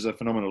is a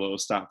phenomenal little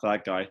stat for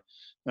that guy.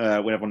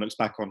 When everyone looks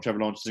back on Trevor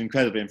Lawrence's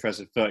incredibly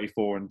impressive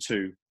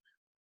 34-2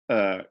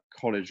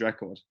 college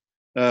record.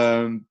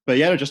 But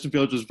yeah, Justin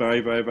Fields was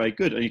very, very, very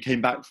good, and he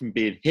came back from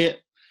being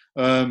hit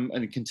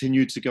and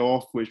continued to go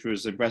off, which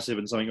was impressive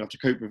and something you have to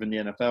cope with in the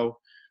NFL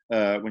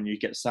when you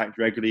get sacked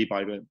regularly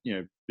by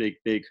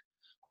big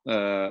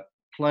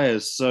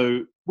players.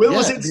 So Will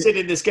was interested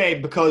in this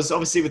game because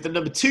obviously with the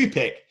number 2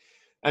 pick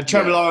and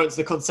Trevor Lawrence,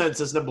 the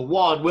consensus number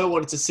 1, Will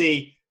wanted to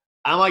see,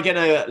 am I going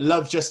to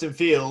love Justin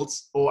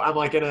Fields or am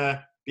I going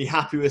to be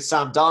happy with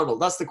Sam Darnold?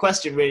 That's the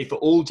question really for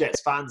all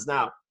Jets fans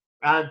now.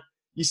 And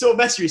you saw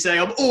Messi saying,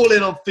 I'm all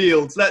in on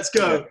Fields. Let's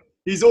go. Yeah.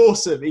 He's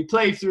awesome. He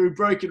played through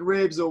broken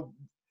ribs or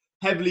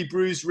heavily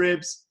bruised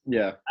ribs.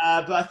 Yeah.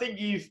 But I think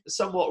you've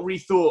somewhat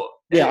rethought.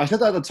 Yeah, I said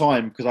that at the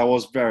time because I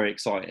was very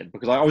excited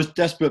because I was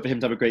desperate for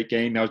him to have a great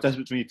game. I was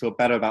desperate for me to feel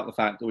better about the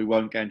fact that we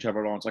weren't getting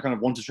Trevor Lawrence. I kind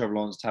of wanted Trevor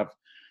Lawrence to have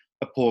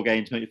a poor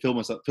game to make me feel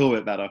a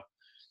bit better.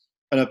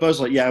 And at first,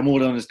 I'm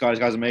all in on this guy. This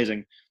guy's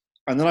amazing.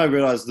 And then I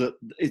realised that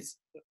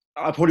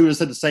I probably would have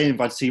said the same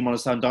if I'd seen one of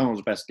Sam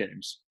Darnold's best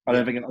games. I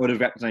don't think I would have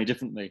reacted any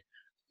differently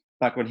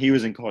back when he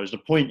was in college. The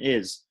point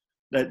is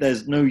that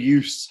there's no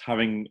use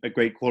having a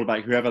great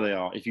quarterback, whoever they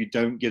are, if you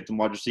don't give them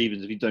wide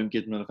receivers, if you don't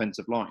give them an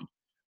offensive line.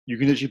 You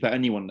can literally put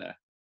anyone there.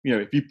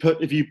 If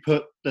you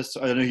put this,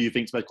 I don't know who you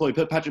think's best call. You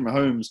put Patrick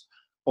Mahomes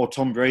or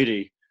Tom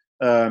Brady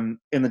in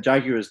the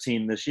Jaguars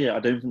team this year, I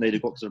don't think they'd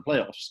have got to the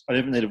playoffs. I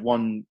don't think they'd have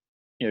won,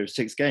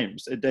 6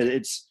 games.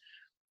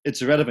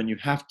 It's irrelevant. You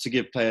have to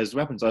give players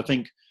weapons. I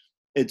think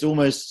it's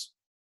almost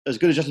as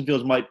good as Justin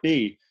Fields might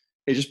be.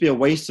 It'd just be a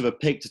waste of a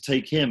pick to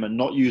take him and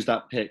not use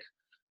that pick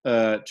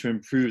to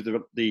improve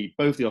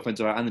both the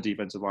offensive line and the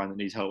defensive line that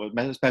needs help,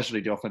 especially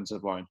the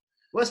offensive line.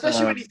 Well,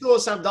 especially when you thought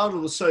Sam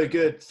Darnold was so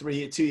good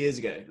 2 years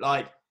ago.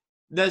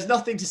 There's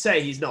nothing to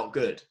say he's not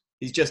good.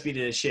 He's just been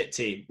in a shit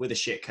team with a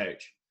shit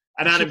coach.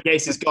 And Adam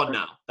Gase is gone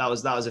now. That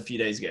was a few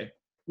days ago.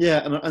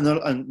 Yeah,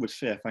 and with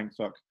fear, thank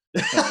fuck.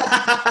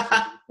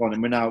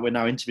 And we're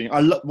now interviewing.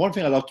 One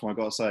thing I love, Tom, I've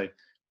got to say,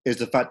 is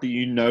the fact that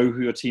you know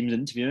who your team's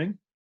interviewing.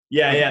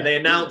 Yeah, they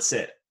announce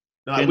it.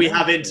 We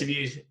have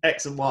interviewed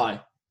X and Y.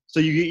 So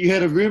you hear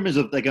the rumours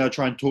of they're going to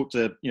try and talk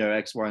to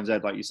X, Y, and Z,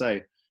 like you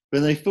say, but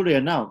they fully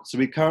announce. So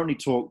we currently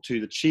talked to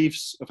the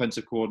Chiefs'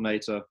 offensive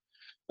coordinator.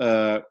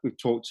 We've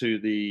talked to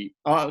the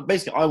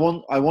basically. I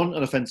want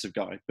an offensive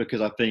guy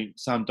because I think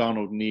Sam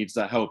Darnold needs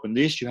that help. And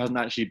the issue hasn't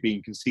actually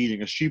been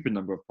conceding a stupid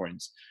number of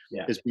points.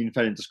 Yeah. It's been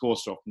failing to score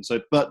so often.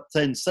 So, but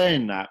then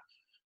saying that,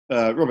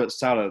 Robert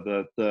Saleh,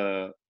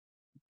 the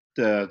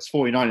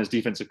 49ers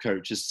defensive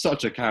coach, is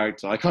such a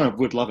character. I kind of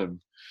would love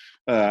him.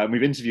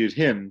 We've interviewed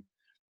him.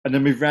 And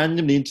then we've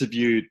randomly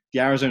interviewed the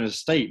Arizona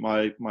State,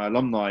 my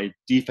alumni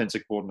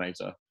defensive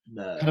coordinator,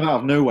 No. kind of out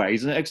of nowhere.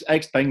 He's an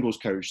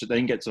ex-Bengals coach that they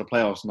didn't get to the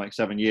playoffs in like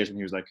 7 years when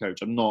he was their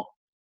coach. I'm not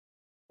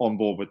on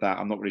board with that.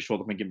 I'm not really sure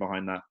the thinking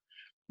behind that.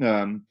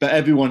 But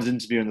everyone's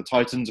interviewing the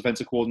Titans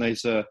offensive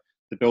coordinator,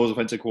 the Bills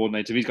offensive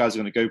coordinator. These guys are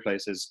going to go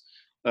places.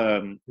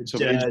 The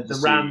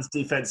Rams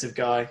defensive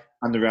guy.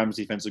 And the Rams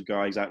defensive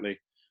guy, exactly.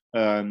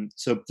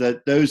 So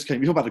those we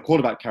talk about the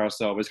quarterback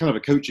carousel, but it's kind of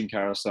a coaching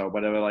carousel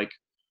where there were like,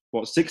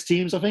 6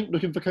 teams, I think,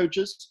 looking for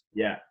coaches?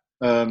 Yeah.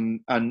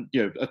 And,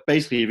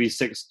 basically these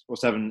 6 or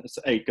 7,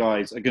 8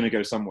 guys are going to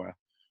go somewhere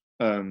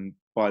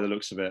by the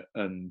looks of it.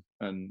 And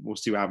we'll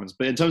see what happens.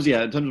 But in terms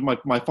of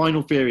my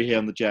final theory here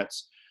on the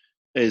Jets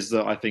is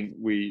that I think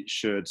we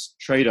should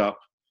trade up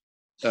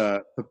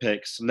for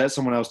picks, let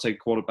someone else take a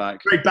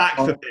quarterback. Trade back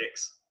for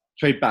picks.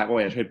 Trade back. Oh,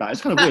 yeah, trade back.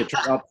 It's kind of weird.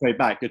 Trade up, trade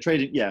back. You're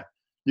trading, yeah.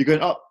 You're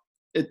going up.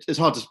 It's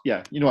hard to,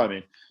 you know what I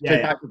mean.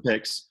 Trade back for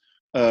picks.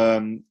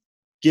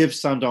 Give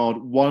Sam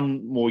Darnold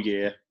 1 more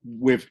year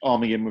with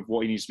arming him with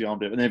what he needs to be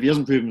armed with. And then if he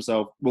doesn't prove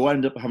himself, we'll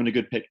end up having a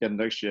good pick then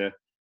next year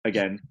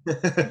again.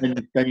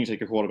 then you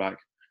take a quarterback.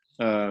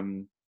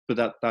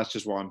 But that's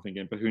just what I'm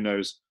thinking. But who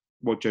knows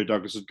what Joe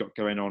Douglas has got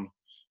going on.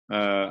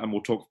 And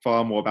we'll talk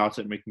far more about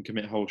it and we can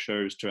commit whole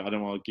shows to it. I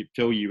don't want to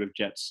fill you with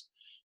Jets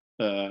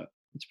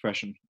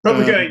depression.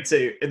 Probably going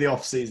to in the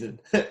off season.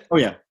 Oh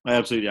yeah, I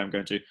absolutely am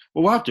going to.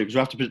 Well, we'll have to because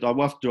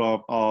we'll have to do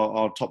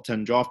our top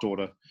 10 draft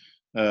order,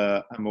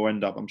 and we'll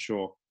end up, I'm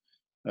sure,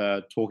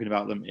 talking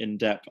about them in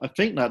depth. I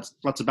think that's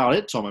about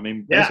it, Tom. I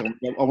mean, I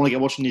want to get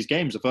watching these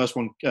games. The first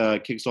one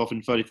kicks off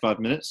in 35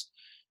 minutes,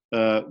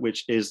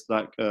 which is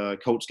that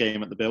Colts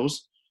game at the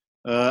Bills,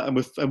 and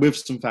with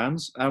some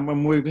fans, and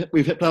when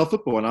we've hit playoff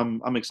football,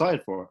 and I'm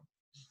excited for it.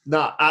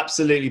 No,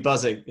 absolutely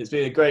buzzing. It's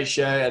been a great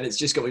show, and it's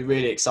just got me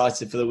really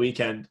excited for the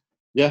weekend.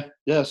 Yeah.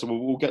 So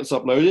we'll get this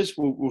uploaded.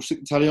 We'll stick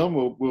the tally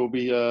on. We'll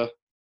be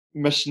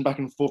messaging back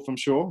and forth, I'm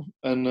sure,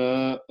 and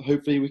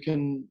hopefully we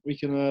can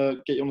get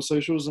you on the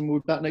socials, and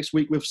we'll be back next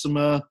week with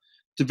some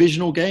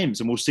divisional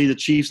games, and we'll see the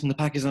Chiefs and the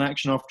Packers in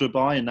action after a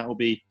bye, and that will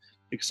be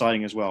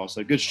exciting as well.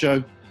 So good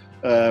show.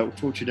 We'll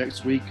talk to you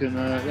next week, and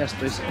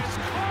stay safe.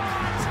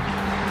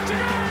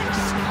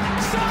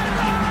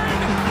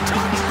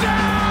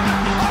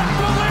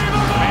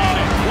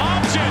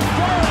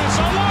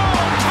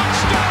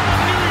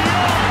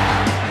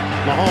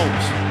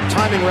 Mahomes,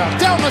 timing route,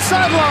 down the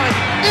sideline,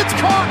 it's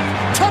caught,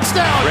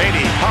 touchdown!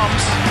 Brady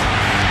pumps,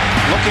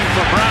 looking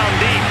for Brown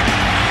deep,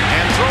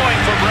 and throwing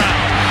for